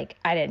confessed, like,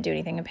 I didn't do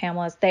anything to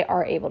Pamela's, they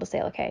are able to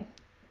say, okay,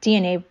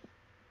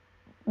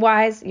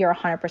 DNA-wise, you're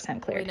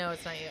 100% cleared. We know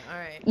it's not you. All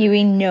right.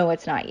 We know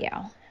it's not you.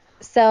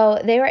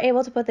 So, they were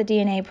able to put the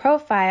DNA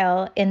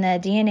profile in the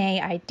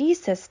DNA ID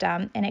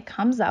system, and it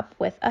comes up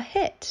with a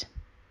hit.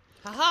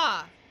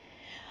 Ha-ha!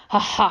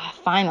 Ha-ha,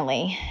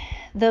 finally.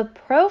 The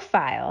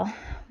profile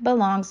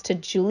belongs to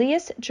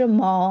Julius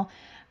Jamal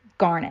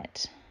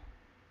Garnett.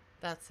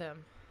 That's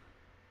him.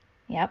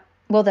 Yep.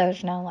 Well,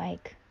 there's no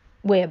like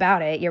way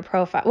about it. Your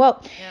profile.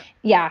 Well,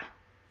 yeah.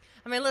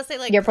 I mean, let's say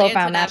like your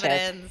profile matches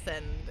evidence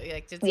and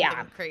like did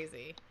something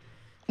crazy.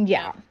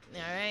 Yeah.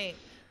 All right.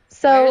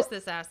 So where's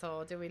this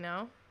asshole? Do we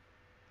know?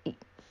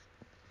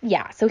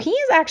 Yeah. So he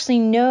is actually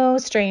no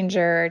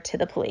stranger to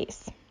the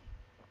police.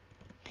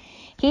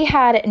 He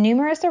had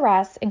numerous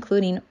arrests,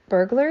 including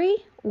burglary,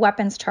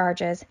 weapons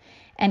charges,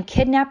 and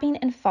kidnapping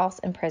and false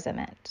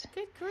imprisonment.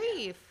 Good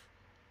grief.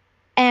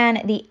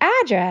 And the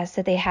address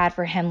that they had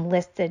for him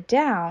listed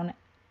down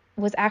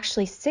was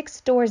actually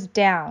 6 doors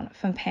down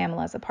from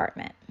Pamela's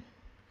apartment.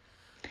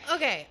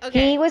 Okay.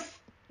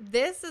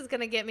 This is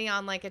going to get me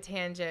on like a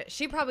tangent.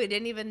 She probably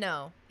didn't even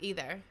know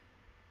either.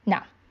 No.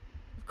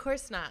 Of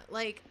course not.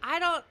 Like,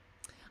 I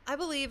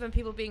believe in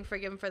people being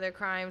forgiven for their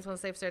crimes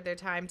once they've served their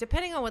time,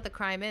 depending on what the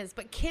crime is.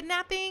 But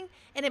kidnapping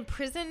and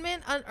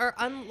imprisonment or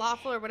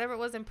unlawful or whatever it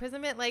was,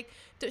 imprisonment, like,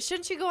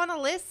 shouldn't you go on a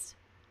list?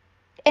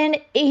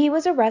 And he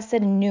was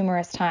arrested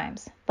numerous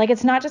times. Like,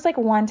 it's not just like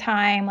one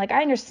time. Like,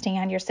 I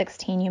understand you're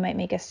 16, you might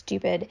make a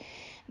stupid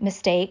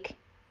mistake.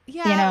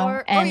 Yeah, you know,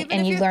 or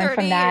and you learn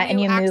from that and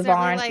you move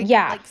on.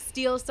 Like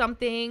steal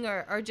something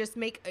or just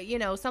make,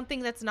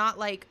 something that's not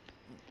like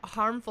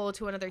harmful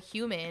to another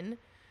human.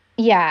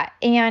 Yeah.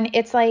 And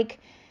it's like,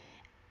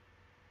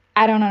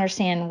 I don't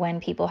understand when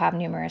people have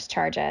numerous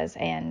charges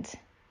and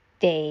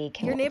they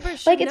can. Your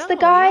neighbors should know. It's the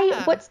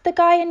guy. What's the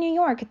guy in New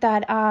York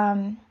that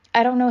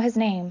I don't know his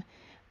name,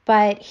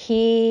 but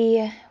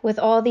he with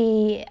all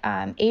the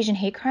Asian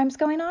hate crimes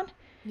going on.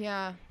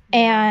 Yeah.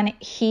 And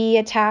he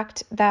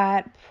attacked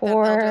that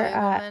poor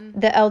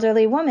the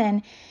elderly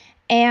woman,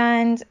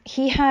 and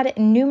he had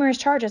numerous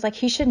charges. Like,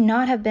 he should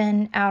not have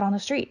been out on the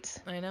streets.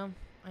 I know.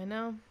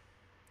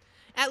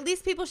 At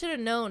least people should have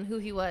known who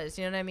he was.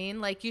 You know what I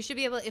mean? Like, you should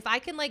be able, if I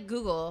can like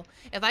Google,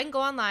 if I can go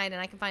online and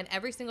I can find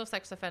every single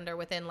sex offender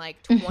within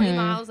like 20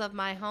 miles of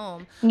my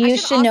home. You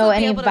should know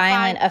any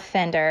violent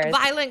offenders.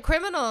 Violent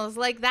criminals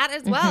like that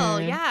as well.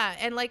 Yeah.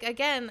 And like,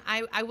 again,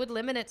 I would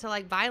limit it to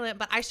like violent,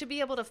 but I should be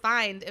able to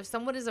find if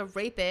someone is a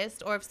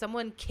rapist or if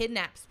someone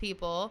kidnaps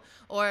people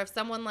or if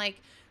someone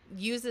like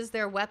uses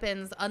their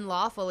weapons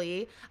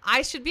unlawfully,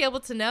 I should be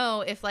able to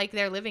know if like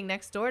they're living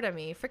next door to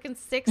me. Freaking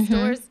 6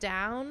 doors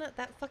down.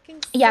 That fucking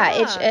sucks.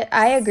 Yeah,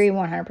 I agree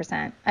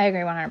 100%. I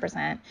agree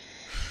 100%.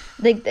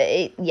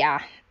 Like,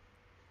 yeah.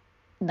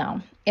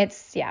 No,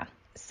 it's, yeah.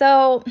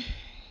 So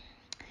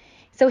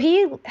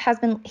he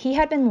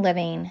had been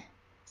living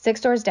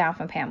 6 doors down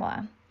from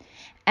Pamela,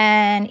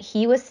 and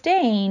he was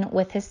staying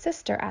with his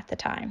sister at the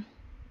time.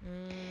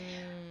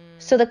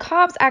 So the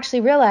cops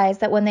actually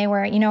realized that when they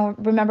were,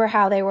 remember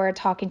how they were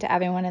talking to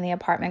everyone in the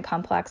apartment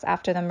complex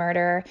after the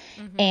murder,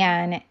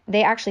 and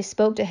they actually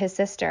spoke to his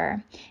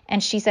sister,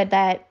 and she said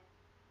that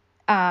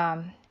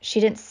she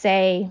didn't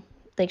say,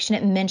 like, she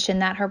didn't mention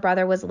that her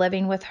brother was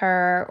living with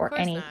her or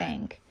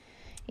anything. Not.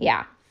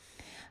 Yeah.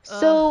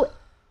 So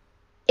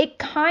it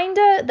kind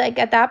of, like,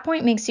 at that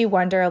point makes you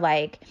wonder,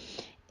 like,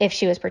 if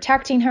she was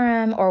protecting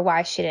him or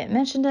why she didn't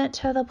mention it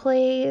to the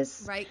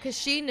police. Right, because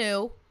she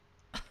knew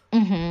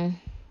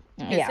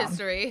his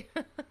history.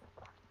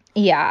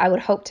 Yeah, I would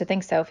hope to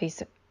think so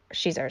if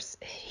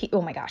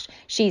oh my gosh,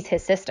 she's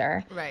his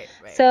sister. Right.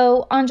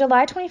 So on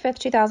July 25th,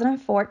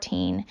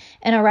 2014,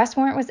 an arrest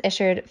warrant was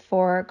issued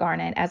for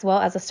Garnett, as well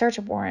as a search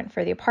warrant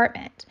for the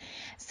apartment.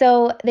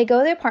 So they go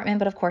to the apartment,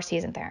 but of course he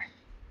isn't there.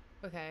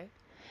 Okay.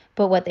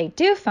 But what they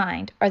do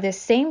find are the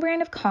same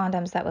brand of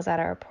condoms that was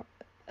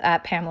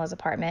at Pamela's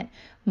apartment,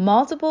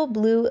 multiple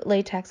blue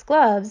latex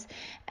gloves,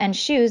 and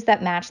shoes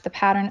that match the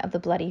pattern of the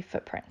bloody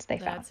footprints they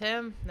found.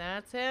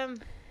 That's him.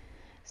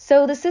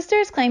 So the sister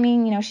is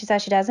claiming, she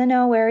says she doesn't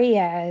know where he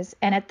is,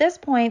 and at this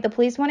point, the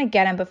police want to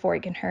get him before he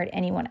can hurt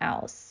anyone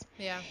else.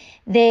 Yeah.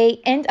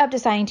 They end up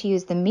deciding to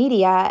use the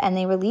media, and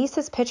they release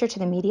his picture to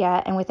the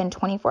media, and within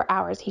 24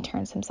 hours, he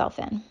turns himself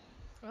in.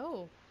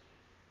 Oh.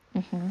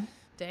 Mm-hmm.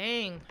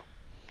 Dang.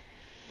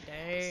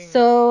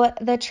 So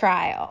the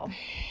trial.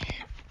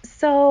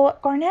 So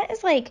Garnett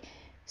is, like,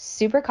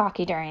 super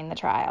cocky during the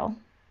trial,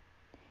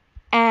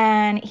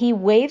 and he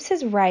waives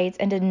his rights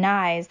and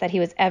denies that he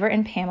was ever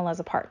in Pamela's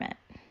apartment.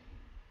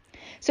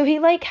 So he,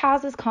 like,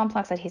 has this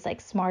complex that he's,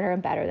 like, smarter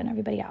and better than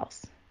everybody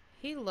else.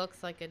 He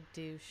looks like a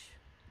douche.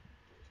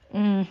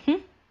 Mm-hmm.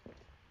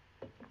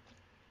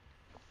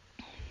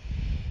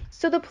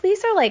 So the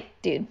police are like,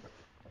 dude,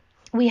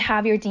 we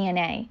have your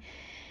DNA.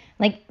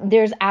 Like,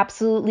 there's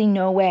absolutely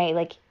no way,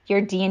 like,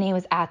 your DNA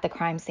was at the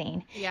crime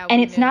scene. Yeah,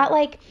 and it's not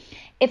like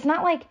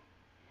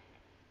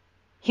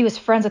he was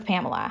friends with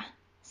Pamela,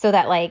 so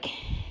that, like,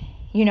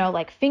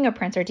 like,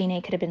 fingerprints or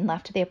DNA could have been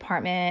left to the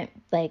apartment,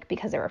 like,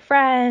 because they were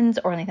friends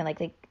or anything.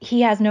 Like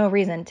he has no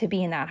reason to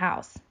be in that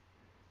house.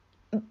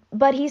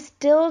 But he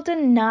still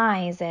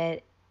denies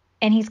it,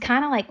 and he's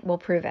kind of like, we'll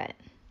prove it.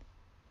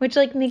 Which,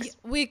 like, makes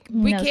we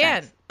no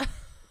can. sense.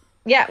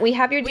 Yeah, we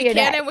have your DNA. We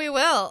can and we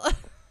will.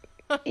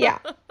 Yeah.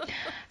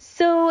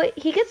 So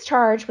he gets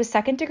charged with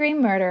second-degree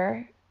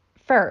murder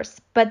first,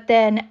 but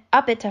then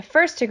up it to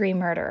first-degree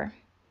murder.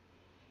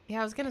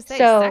 Yeah, I was going to say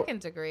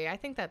second degree. I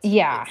think it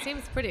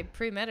seems pretty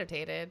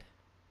premeditated.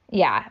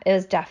 Yeah, it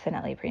was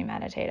definitely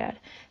premeditated.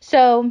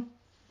 So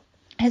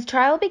his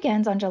trial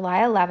begins on July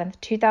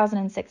 11th,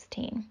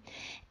 2016,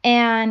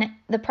 and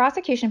the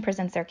prosecution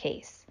presents their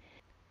case.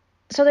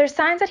 So there's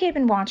signs that he had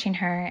been watching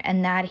her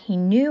and that he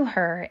knew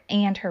her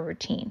and her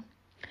routine.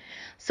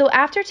 So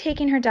after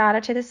taking her daughter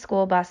to the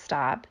school bus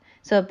stop,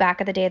 so back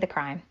at the day of the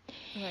crime,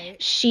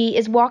 right, she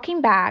is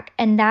walking back,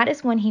 and that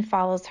is when he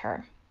follows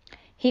her.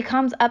 He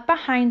comes up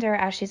behind her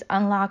as she's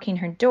unlocking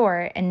her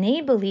door, and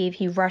they believe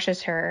he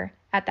rushes her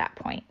at that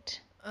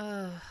point.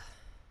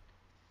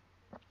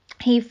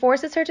 He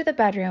forces her to the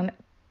bedroom,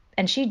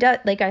 and she does,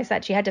 like I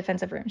said, she had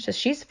defensive wounds, so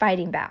she's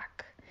fighting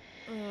back.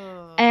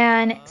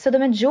 And so the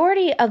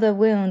majority of the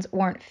wounds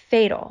weren't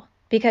fatal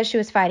because she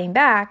was fighting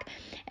back,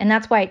 and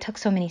that's why it took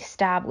so many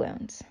stab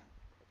wounds.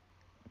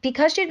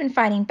 Because she had been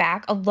fighting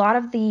back, a lot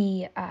of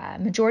the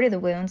majority of the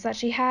wounds that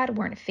she had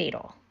weren't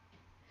fatal.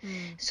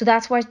 So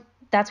that's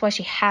why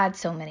she had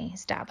so many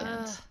stab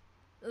wounds.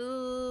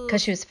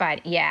 Because she was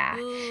fighting. Yeah.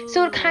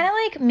 So it kind of,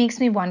 like, makes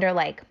me wonder,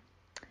 like,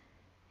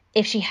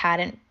 if she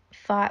hadn't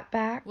fought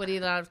back, would he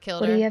not have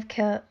killed her? Would he have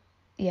killed?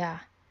 Yeah.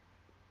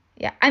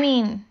 Yeah. I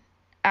mean,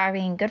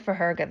 good for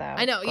her, though.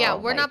 I know. Yeah.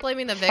 We're not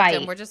blaming the victim.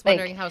 Fight. We're just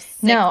wondering how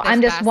sick No, this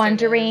I'm just bastard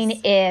wondering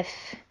is.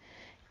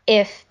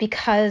 if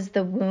because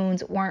the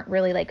wounds weren't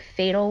really, like,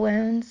 fatal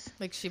wounds.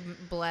 Like, she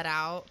bled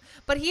out.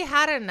 But he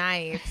had a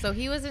knife, so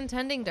he was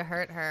intending to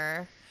hurt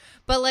her.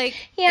 But, like,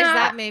 yeah, is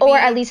that maybe... Or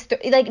at least,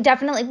 like,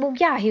 definitely, well,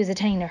 yeah, he was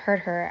intending to hurt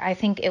her. I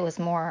think it was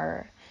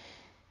more...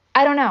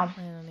 I don't know.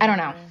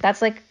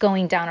 That's, like,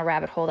 going down a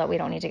rabbit hole that we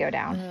don't need to go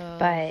down.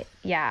 But,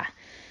 yeah.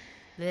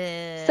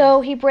 Blech.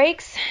 So he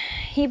breaks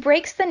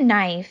the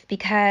knife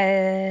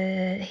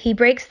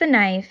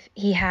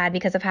he had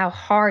because of how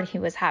hard he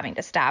was having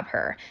to stab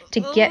her to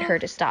get her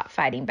to stop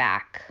fighting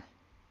back.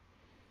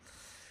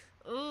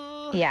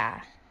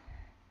 Yeah.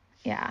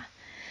 Yeah.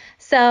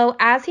 So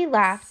as he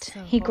left,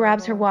 he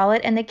grabs her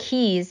wallet and the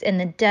keys in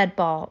the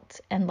deadbolt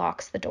and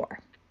locks the door.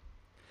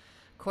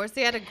 Of course,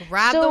 he had to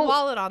grab the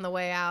wallet on the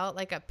way out,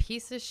 like a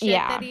piece of shit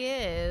that he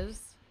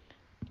is.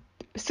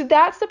 So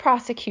that's the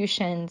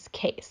prosecution's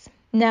case.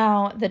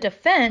 Now, the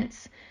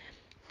defense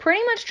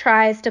pretty much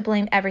tries to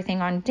blame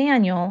everything on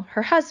Daniel,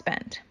 her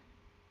husband.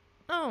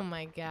 Oh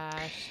my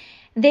gosh.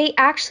 They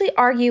actually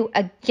argue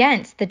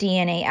against the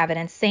DNA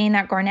evidence, saying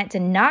that Garnett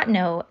did not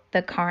know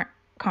the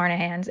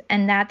Carnahans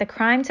and that the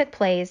crime took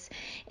place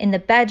in the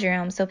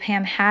bedroom, so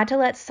Pam had to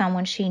let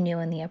someone she knew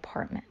in the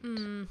apartment.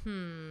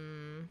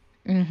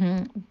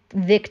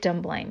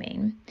 Victim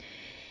blaming.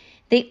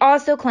 They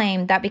also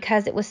claim that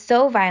because it was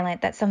so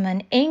violent that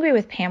someone angry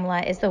with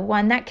Pamela is the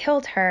one that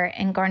killed her,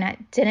 and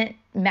Garnett didn't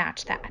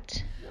match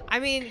that. I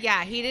mean,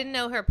 yeah, he didn't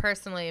know her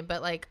personally,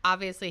 but like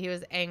obviously he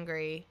was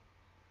angry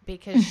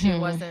because she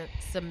wasn't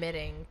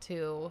submitting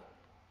to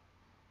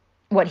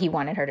what he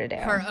wanted her to do.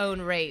 Her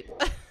own rape.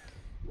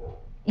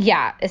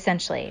 Yeah,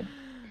 essentially.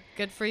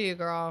 Good for you,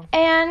 girl.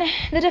 And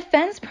the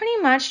defense pretty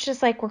much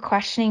just like were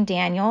questioning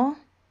Daniel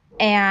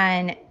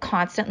and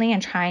constantly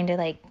and trying to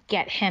like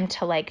get him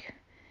to like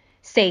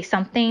say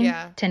something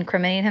to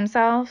incriminate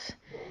himself.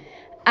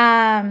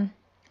 It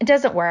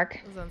doesn't work.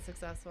 It was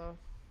unsuccessful.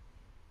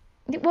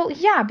 Well,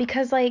 yeah,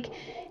 because like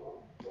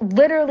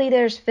literally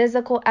there's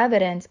physical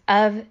evidence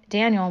of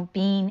Daniel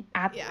being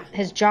at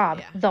his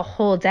job the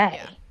whole day.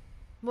 Yeah.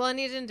 Well, and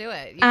he didn't do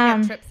it. You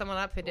can't trip someone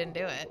up who didn't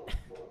do it.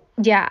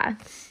 Yeah.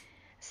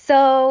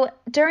 So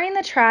during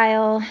the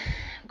trial,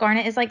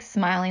 Garnett is like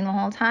smiling the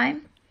whole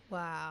time.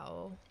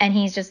 Wow. And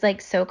he's just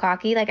like so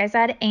cocky, like I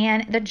said.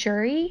 And the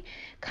jury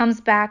comes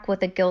back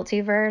with a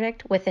guilty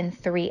verdict within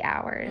 3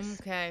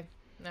 hours. Okay.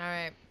 All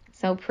right.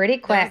 So pretty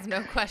quick. There's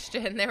no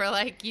question. They were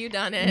like, you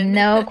done it.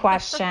 No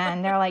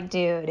question. They're like,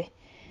 dude,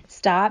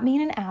 stop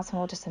being an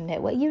asshole. Just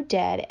admit what you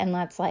did. And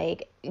let's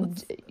like,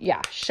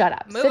 shut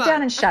up. Sit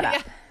down and shut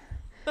up.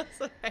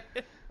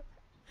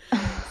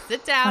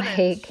 Sit down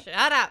and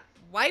shut up.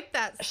 Wipe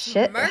that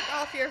smirk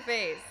off your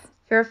face.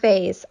 Your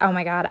face. Oh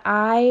my God.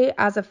 I,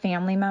 as a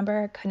family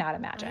member, could not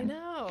imagine. I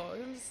know.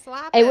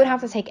 Slap I would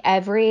have to take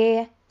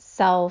every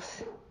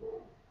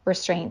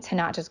self-restraint to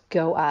not just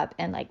go up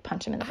and like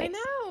punch him in the face. I know.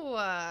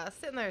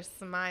 Sitting there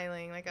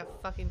smiling like a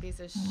fucking piece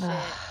of shit.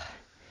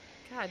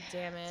 God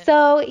damn it.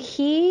 So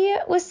he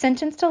was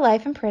sentenced to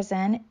life in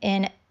prison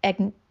in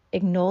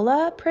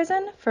Ignola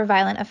prison for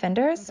violent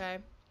offenders. Okay.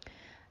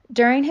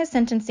 During his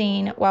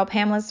sentencing, while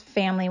Pamela's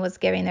family was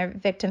giving their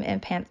victim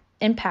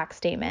impact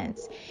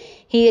statements,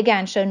 he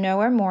again showed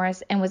no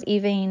remorse and was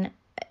even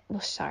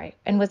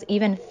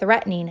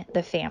threatening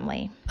the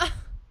family.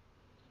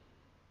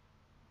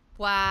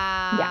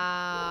 Wow.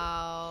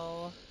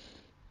 Yeah.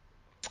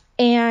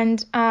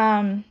 And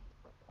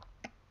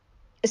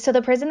so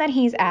the prison that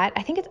he's at,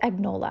 I think it's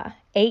Agnola,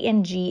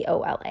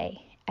 Angola,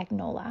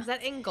 Agnola. Is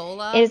that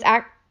Angola? It is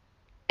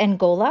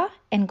Angola,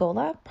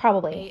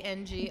 probably.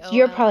 Angola.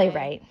 You're probably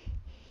right.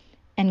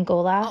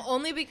 Angola.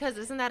 Only because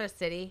isn't that a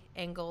city,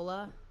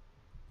 Angola?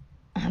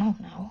 I don't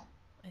know.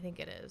 I think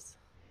it is.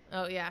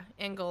 Oh yeah,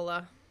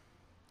 Angola.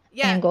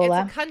 Yeah,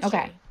 Angola. It's a country.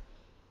 Okay.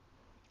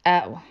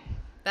 Oh.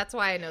 That's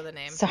why I know the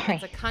name. Sorry.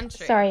 It's a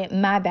country. Sorry,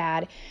 my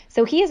bad.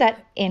 So he is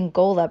at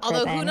Angola prison.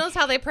 Although who knows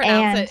how they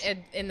pronounce it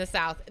in the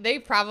South? They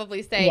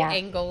probably say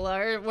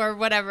Angola or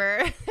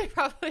whatever. They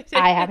probably do.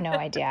 I have no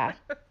idea.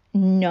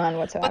 None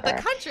whatsoever. But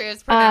the country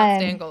is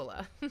pronounced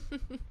Angola.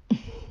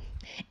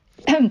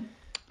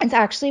 It's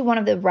actually one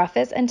of the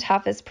roughest and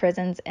toughest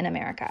prisons in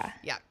America.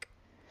 Yuck.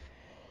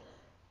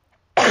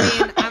 I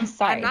mean,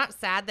 I'm not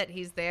sad that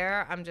he's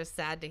there. I'm just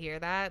sad to hear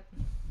that.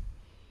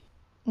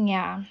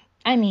 Yeah.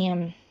 I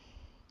mean,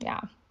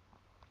 yeah.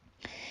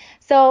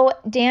 So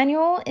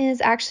Daniel is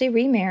actually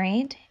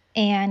remarried,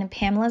 and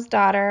Pamela's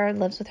daughter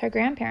lives with her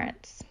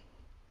grandparents.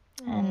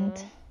 And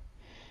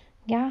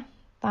yeah,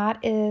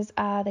 that is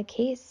the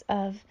case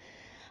of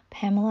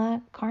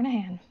Pamela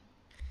Carnahan.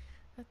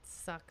 That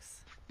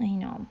sucks. I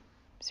know.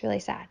 It's really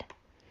sad.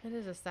 It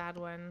is a sad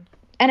one.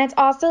 And it's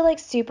also like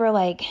super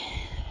like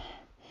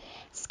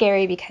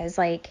scary because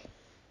like,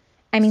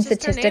 I mean,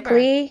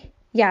 statistically,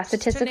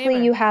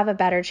 you have a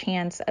better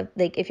chance of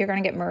like, if you're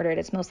going to get murdered,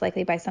 it's most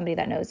likely by somebody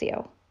that knows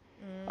you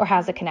or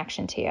has a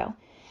connection to you.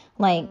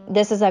 Like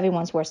this is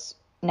everyone's worst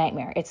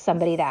nightmare. It's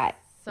somebody that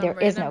there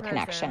is no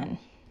connection.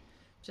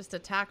 Just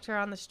attacked her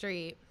on the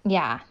street.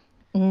 Yeah.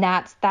 And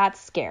that's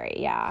scary.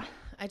 Yeah.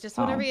 I just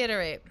want to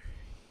reiterate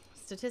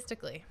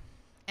statistically.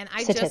 And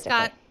I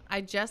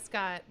just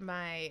got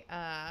my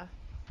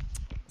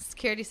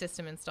security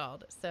system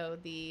installed. So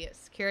the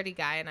security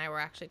guy and I were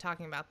actually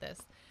talking about this.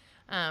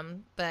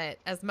 But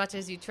as much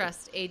as you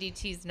trust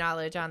ADT's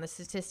knowledge on the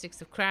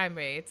statistics of crime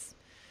rates,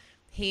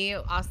 he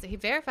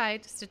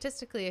verified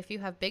statistically if you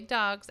have big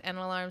dogs and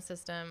an alarm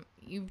system,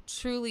 you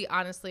truly,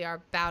 honestly are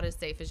about as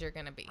safe as you're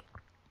going to be.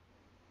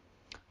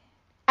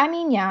 I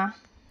mean, yeah.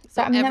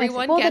 So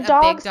everyone get a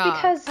big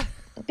dog.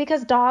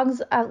 Because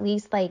dogs at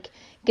least like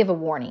give a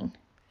warning.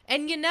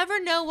 And you never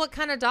know what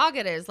kind of dog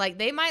it is. Like,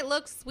 they might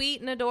look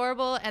sweet and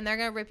adorable, and they're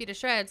going to rip you to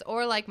shreds.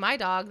 Or, like my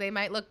dog, they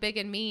might look big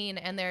and mean,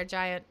 and they're a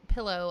giant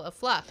pillow of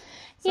fluff.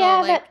 So,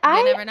 yeah, like, but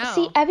you never know.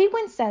 See,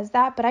 everyone says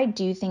that, but I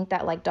do think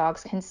that, like,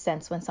 dogs can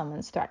sense when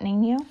someone's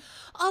threatening you.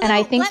 Although, and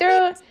I think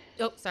Oh,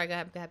 sorry, go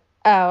ahead.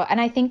 Oh, and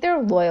I think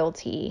their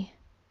loyalty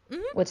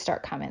would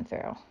start coming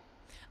through.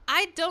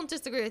 I don't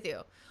disagree with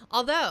you.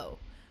 Although,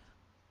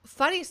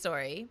 funny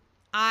story,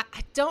 I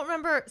don't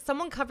remember.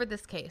 Someone covered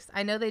this case.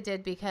 I know they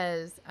did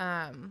because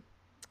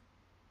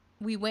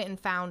we went and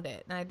found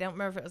it. And I don't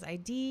remember if it was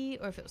ID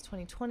or if it was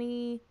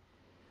 2020.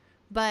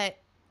 But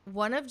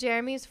one of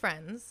Jeremy's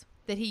friends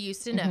that he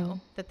used to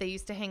know, that they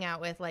used to hang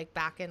out with like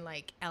back in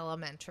like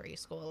elementary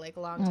school, like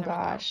a long time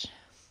ago.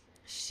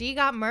 She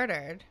got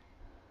murdered.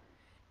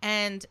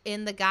 And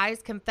in the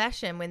guy's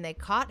confession, when they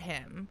caught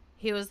him,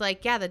 he was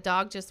like, yeah, the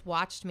dog just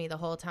watched me the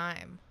whole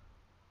time.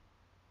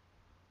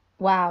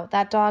 Wow,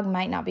 that dog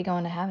might not be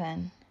going to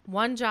heaven.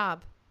 One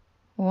job.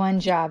 One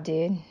job,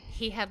 dude.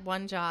 He had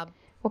one job.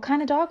 What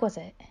kind of dog was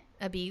it?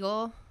 A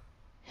beagle.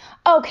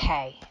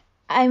 Okay.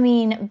 I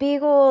mean,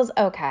 beagles,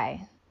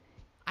 okay.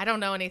 I don't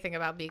know anything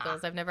about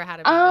beagles. I've never had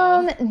a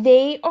beagle.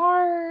 They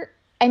are,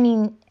 I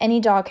mean, any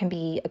dog can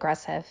be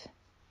aggressive,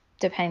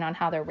 depending on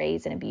how they're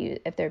raised and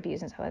abused, if they're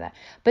abused and stuff like that.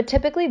 But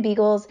typically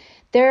beagles,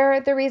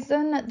 the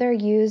reason that they're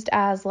used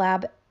as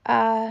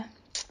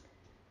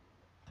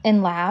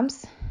in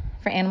labs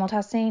for animal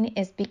testing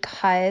is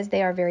because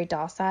they are very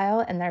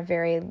docile and they're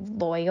very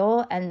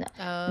loyal, and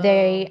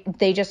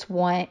they just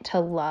want to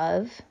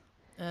love.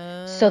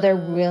 So they're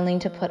willing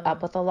to put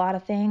up with a lot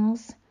of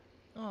things.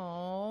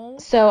 Oh.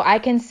 So I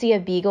can see a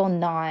beagle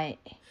not.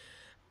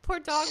 Poor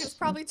dog is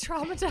probably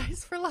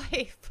traumatized for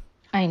life.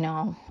 I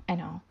know.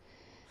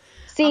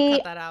 See, I'll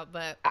cut that out,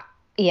 but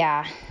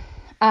yeah.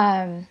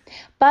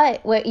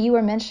 But what you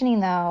were mentioning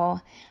though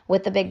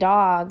with the big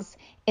dogs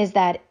is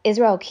that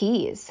Israel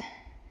Keys,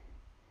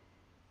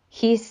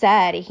 he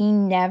said he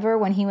never,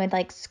 when he would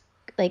like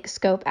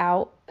scope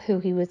out who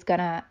he was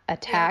gonna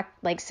attack,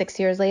 like 6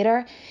 years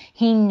later,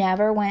 he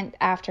never went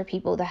after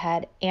people that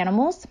had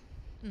animals,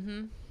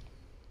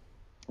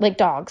 like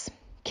dogs,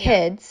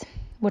 kids,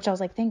 which I was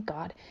like, thank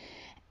God.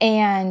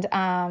 And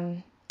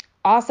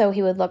also,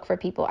 he would look for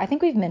people. I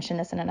think we've mentioned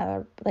this in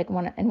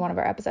one of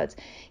our episodes.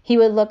 He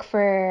would look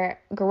for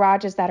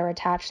garages that are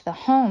attached to the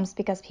homes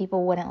because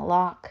people wouldn't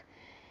lock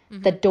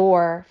the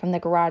door from the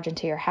garage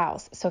into your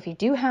house. So if you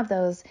do have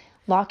those,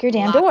 lock your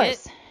damn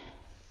doors.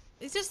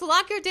 It's just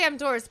lock your damn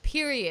doors,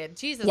 period.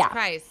 Jesus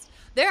Christ.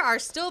 There are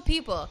still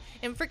people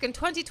in freaking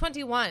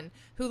 2021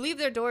 who leave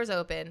their doors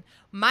open.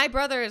 My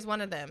brother is one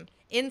of them.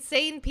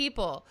 Insane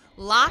people.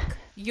 Lock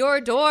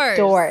your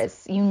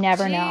doors. You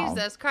never know.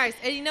 Jesus Christ.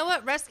 And you know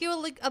what? Rescue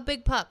a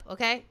big pup,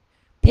 okay?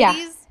 Yeah.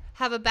 Pitties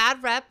have a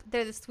bad rep.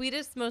 They're the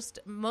sweetest,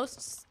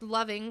 most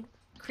loving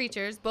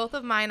creatures. Both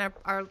of mine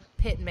are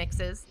pit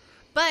mixes.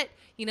 But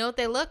you know what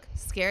they look?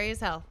 Scary as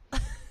hell.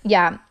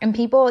 Yeah. And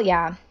people,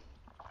 yeah.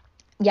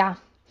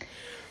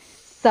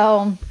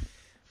 So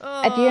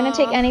if you're going to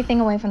take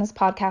anything away from this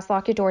podcast,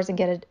 lock your doors and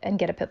get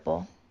a pit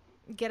bull.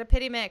 Get a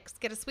pitty mix.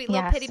 Get a sweet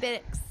little pitty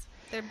mix.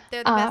 They're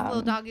the best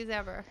little doggies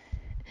ever.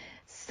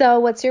 So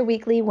what's your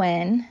weekly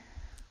win?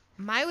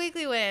 My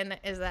weekly win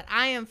is that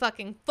I am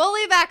fucking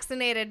fully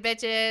vaccinated,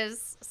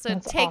 bitches. So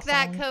That's take awesome.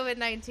 that,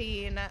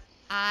 COVID-19.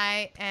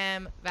 I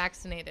am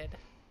vaccinated.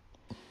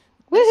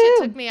 Woo-hoo. This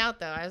shit took me out,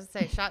 though. I was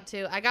going to say, shot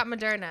 2. I got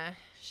Moderna.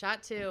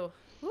 Shot 2.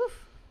 Woo.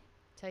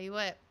 Tell you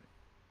what.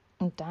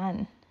 I'm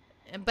done.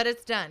 But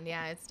it's done.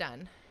 Yeah, it's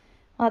done.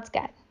 Well, that's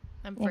good.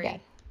 I'm You're free. good.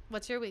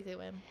 What's your weekly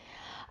win?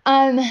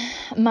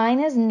 Mine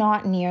is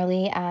not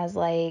nearly as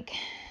No,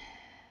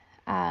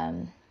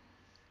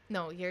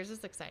 yours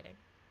is exciting.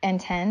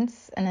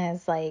 intense and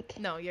as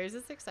No, yours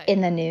is exciting. in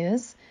the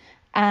news.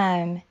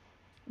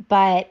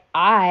 But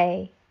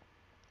I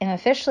am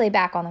officially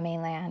back on the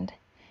mainland,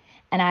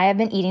 and I have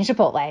been eating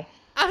Chipotle.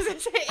 I was going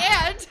to say,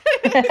 and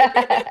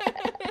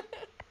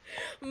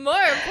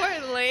more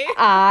importantly,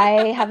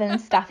 I have been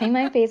stuffing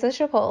my face with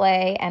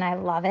Chipotle, and I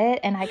love it,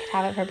 and I could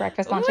have it for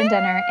breakfast, lunch, and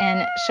dinner.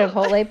 And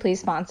Chipotle, please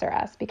sponsor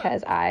us,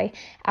 because I'm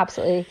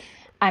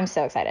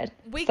so excited.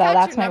 we So got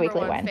that's your my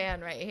weekly number one win.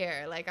 fan right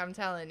here. Like, I'm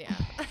telling you.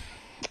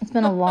 It's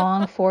been a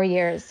long 4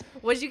 years.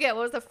 What'd you get?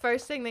 What was the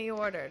first thing that you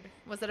ordered?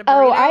 Was it a burrito?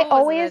 Oh, I Was it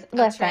always- a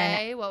listen.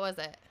 tray? What was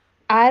it?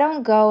 I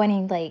don't go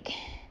any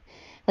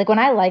like when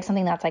I like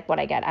something, that's like what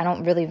I get. I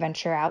don't really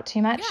venture out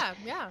too much.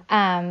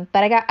 Yeah.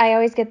 But I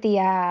always get the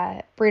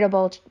burrito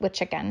bowl with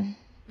chicken.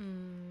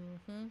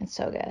 It's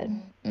so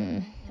good.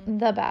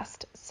 The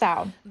best.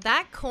 So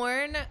That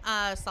corn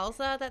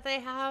salsa that they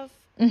have,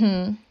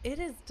 it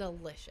is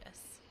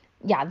delicious.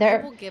 yeah, I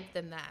will give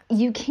them that.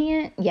 you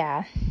can't.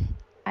 Yeah,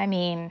 I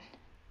mean,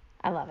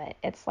 I love it.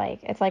 It's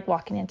like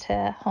walking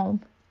into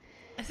home.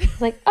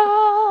 It's like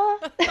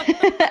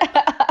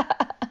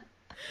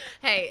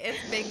Hey, it's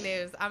big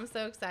news. I'm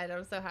so excited.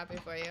 I'm so happy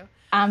for you.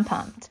 I'm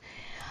pumped.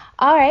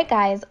 All right,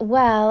 guys.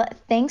 Well,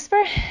 thanks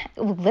for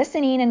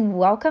listening and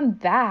welcome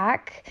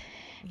back.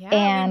 Yeah,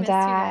 And we missed you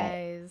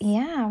guys.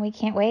 yeah, we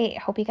can't wait.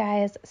 Hope you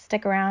guys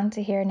stick around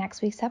to hear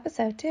next week's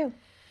episode too.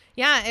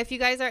 Yeah, if you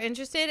guys are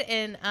interested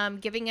in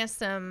giving us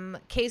some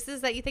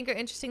cases that you think are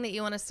interesting that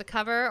you want us to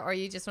cover, or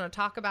you just want to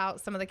talk about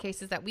some of the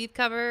cases that we've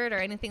covered or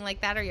anything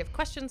like that, or you have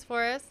questions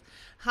for us,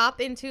 hop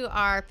into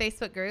our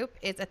Facebook group.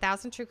 It's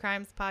 1,000 True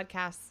Crimes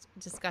Podcast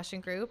discussion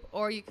group,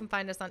 or you can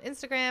find us on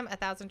Instagram,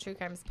 1,000 True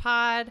Crimes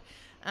Pod.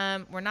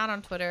 We're not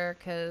on Twitter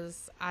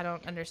because I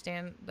don't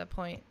understand the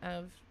point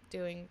of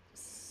doing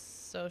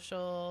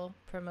social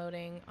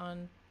promoting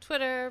on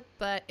Twitter,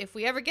 but if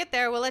we ever get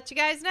there, we'll let you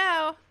guys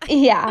know.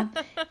 Yeah.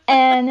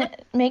 And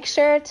make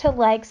sure to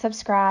like,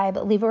 subscribe,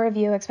 leave a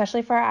review,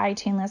 especially for our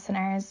iTunes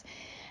listeners.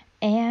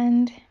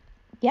 And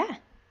yeah,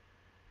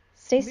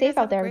 stay safe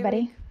out there,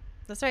 everybody. Week.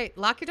 That's right.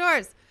 Lock your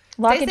doors.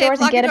 Lock your doors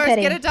and get a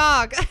pity. Get a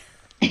dog.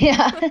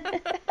 Yeah.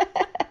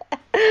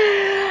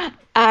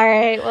 All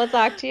right. We'll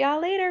talk to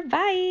y'all later.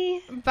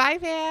 Bye. Bye,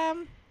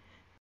 fam.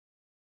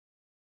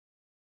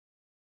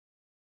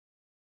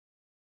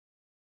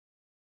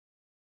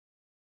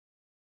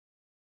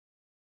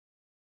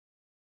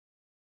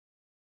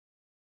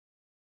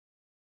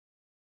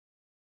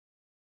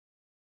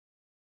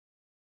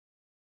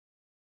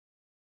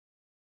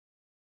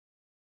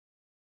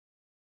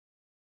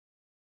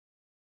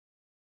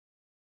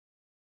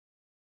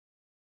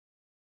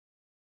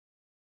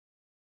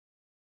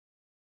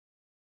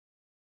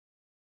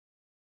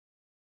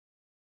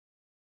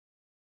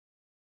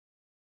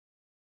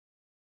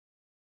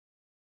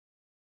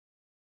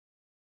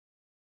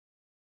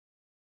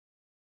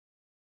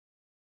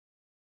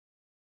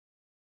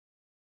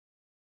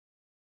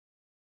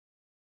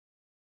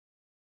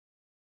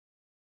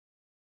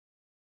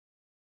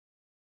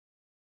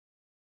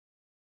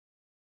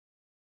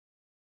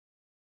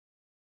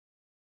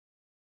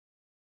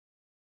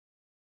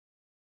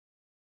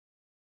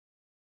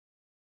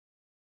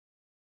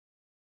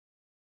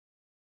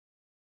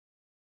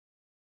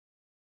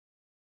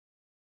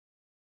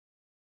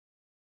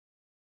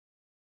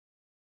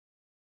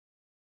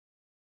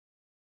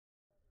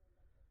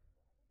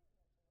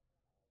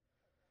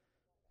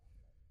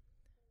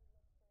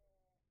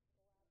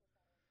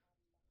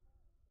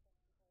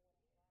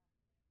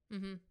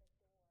 Mm-hmm.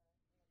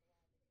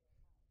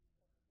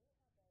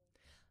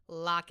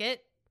 Lock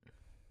it.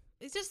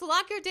 It's just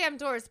lock your damn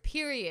doors,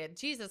 period.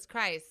 Jesus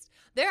Christ.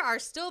 There are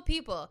still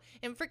people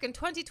in freaking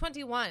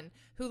 2021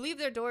 who leave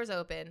their doors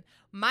open.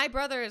 My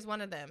brother is one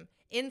of them.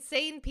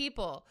 Insane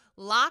people.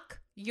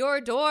 Lock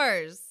your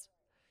doors.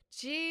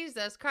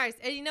 Jesus Christ.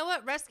 And you know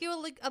what? Rescue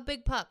a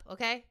big pup,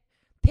 okay?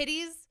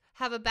 Pitties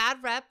have a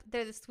bad rep.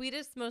 They're the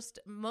sweetest,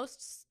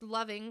 most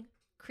loving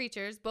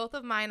creatures. Both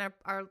of mine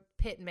are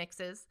pit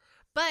mixes.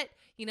 But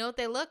you know what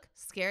they look?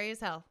 Scary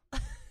as hell.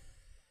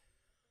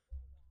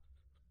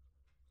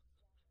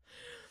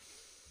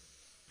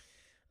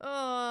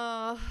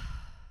 Oh,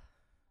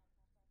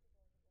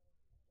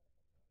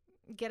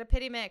 get a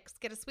pity mix.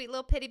 Get a sweet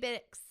little pity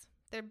mix.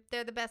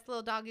 They're the best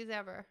little doggies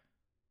ever.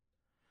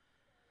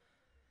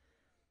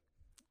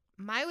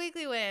 My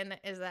weekly win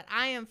is that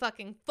I am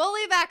fucking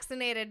fully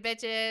vaccinated,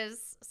 bitches.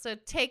 So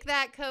take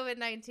that,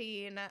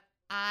 COVID-19.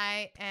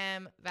 I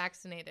am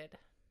vaccinated.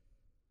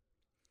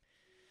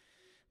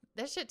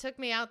 This shit took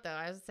me out, though.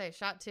 I was going to say,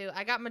 shot 2.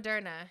 I got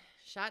Moderna.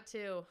 Shot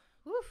 2.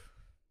 Whew.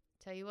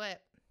 Tell you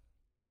what.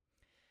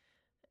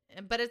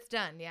 But it's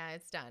done. Yeah,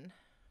 it's done.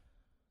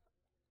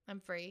 I'm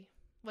free.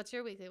 What's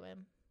your weekly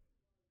win?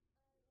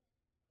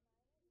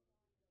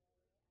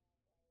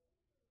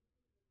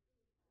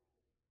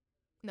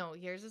 No,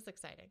 yours is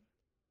exciting.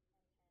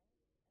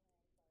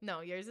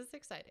 No, yours is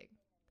exciting.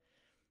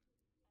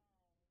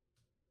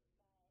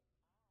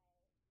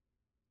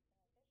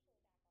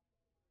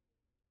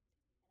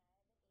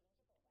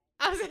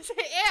 I was going to say,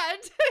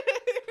 and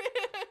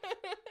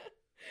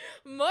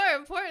more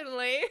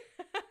importantly,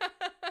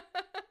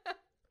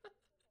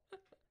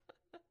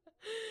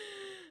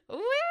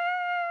 woo!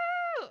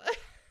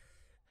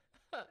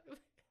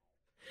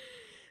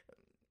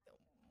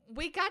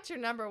 We got your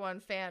number one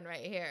fan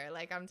right here.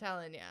 Like, I'm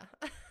telling you.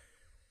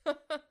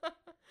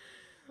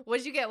 What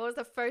did you get? What was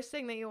the first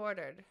thing that you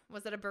ordered?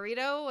 Was it a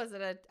burrito? Was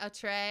it a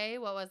tray?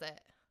 What was it?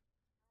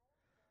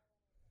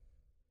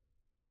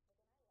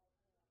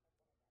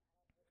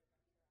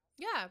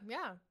 Yeah,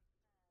 yeah.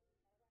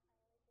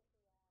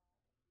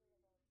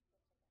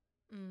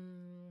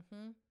 Mm-hmm.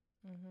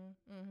 Mm-hmm.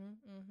 Mm-hmm.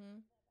 Mm-hmm.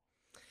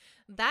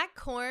 That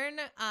corn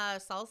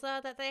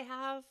salsa that they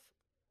have,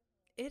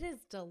 it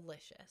is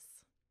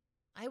delicious.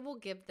 I will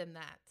give them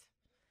that.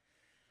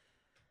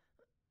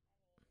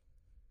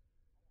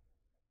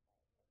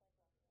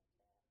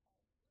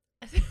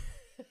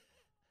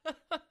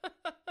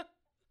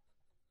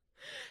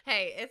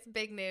 Hey, it's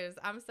big news.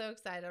 I'm so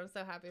excited. I'm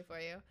so happy for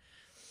you.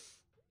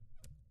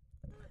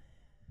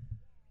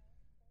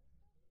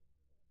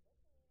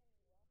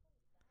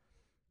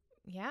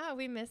 Yeah,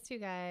 we missed you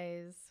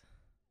guys.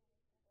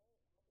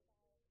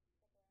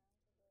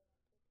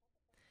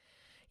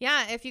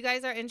 Yeah, if you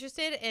guys are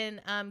interested in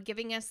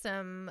giving us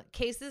some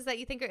cases that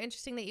you think are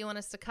interesting that you want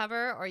us to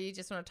cover, or you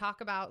just want to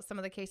talk about some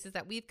of the cases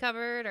that we've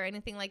covered or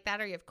anything like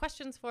that, or you have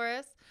questions for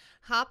us,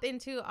 hop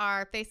into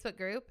our Facebook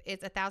group.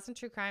 It's 1,000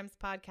 True Crimes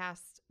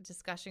Podcast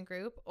discussion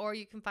group, or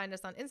you can find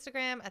us on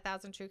Instagram,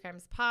 1,000 True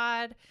Crimes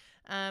Pod.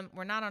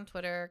 We're not on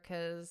Twitter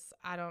because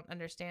I don't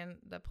understand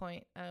the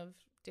point of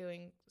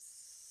doing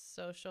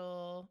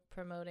social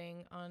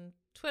promoting on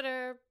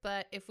Twitter,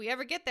 but if we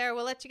ever get there,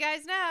 we'll let you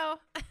guys know.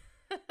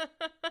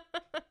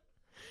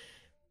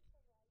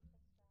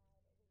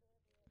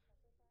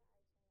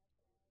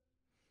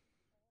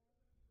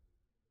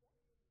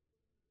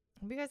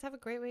 Hope you guys have a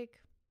great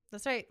week.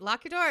 That's right.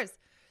 Lock your doors.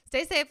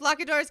 Stay safe. Lock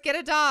your doors. Get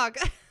a dog.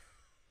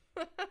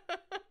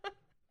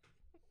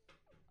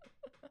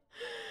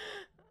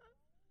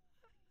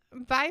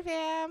 Bye,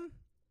 fam.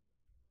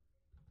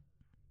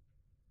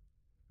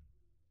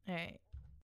 All right.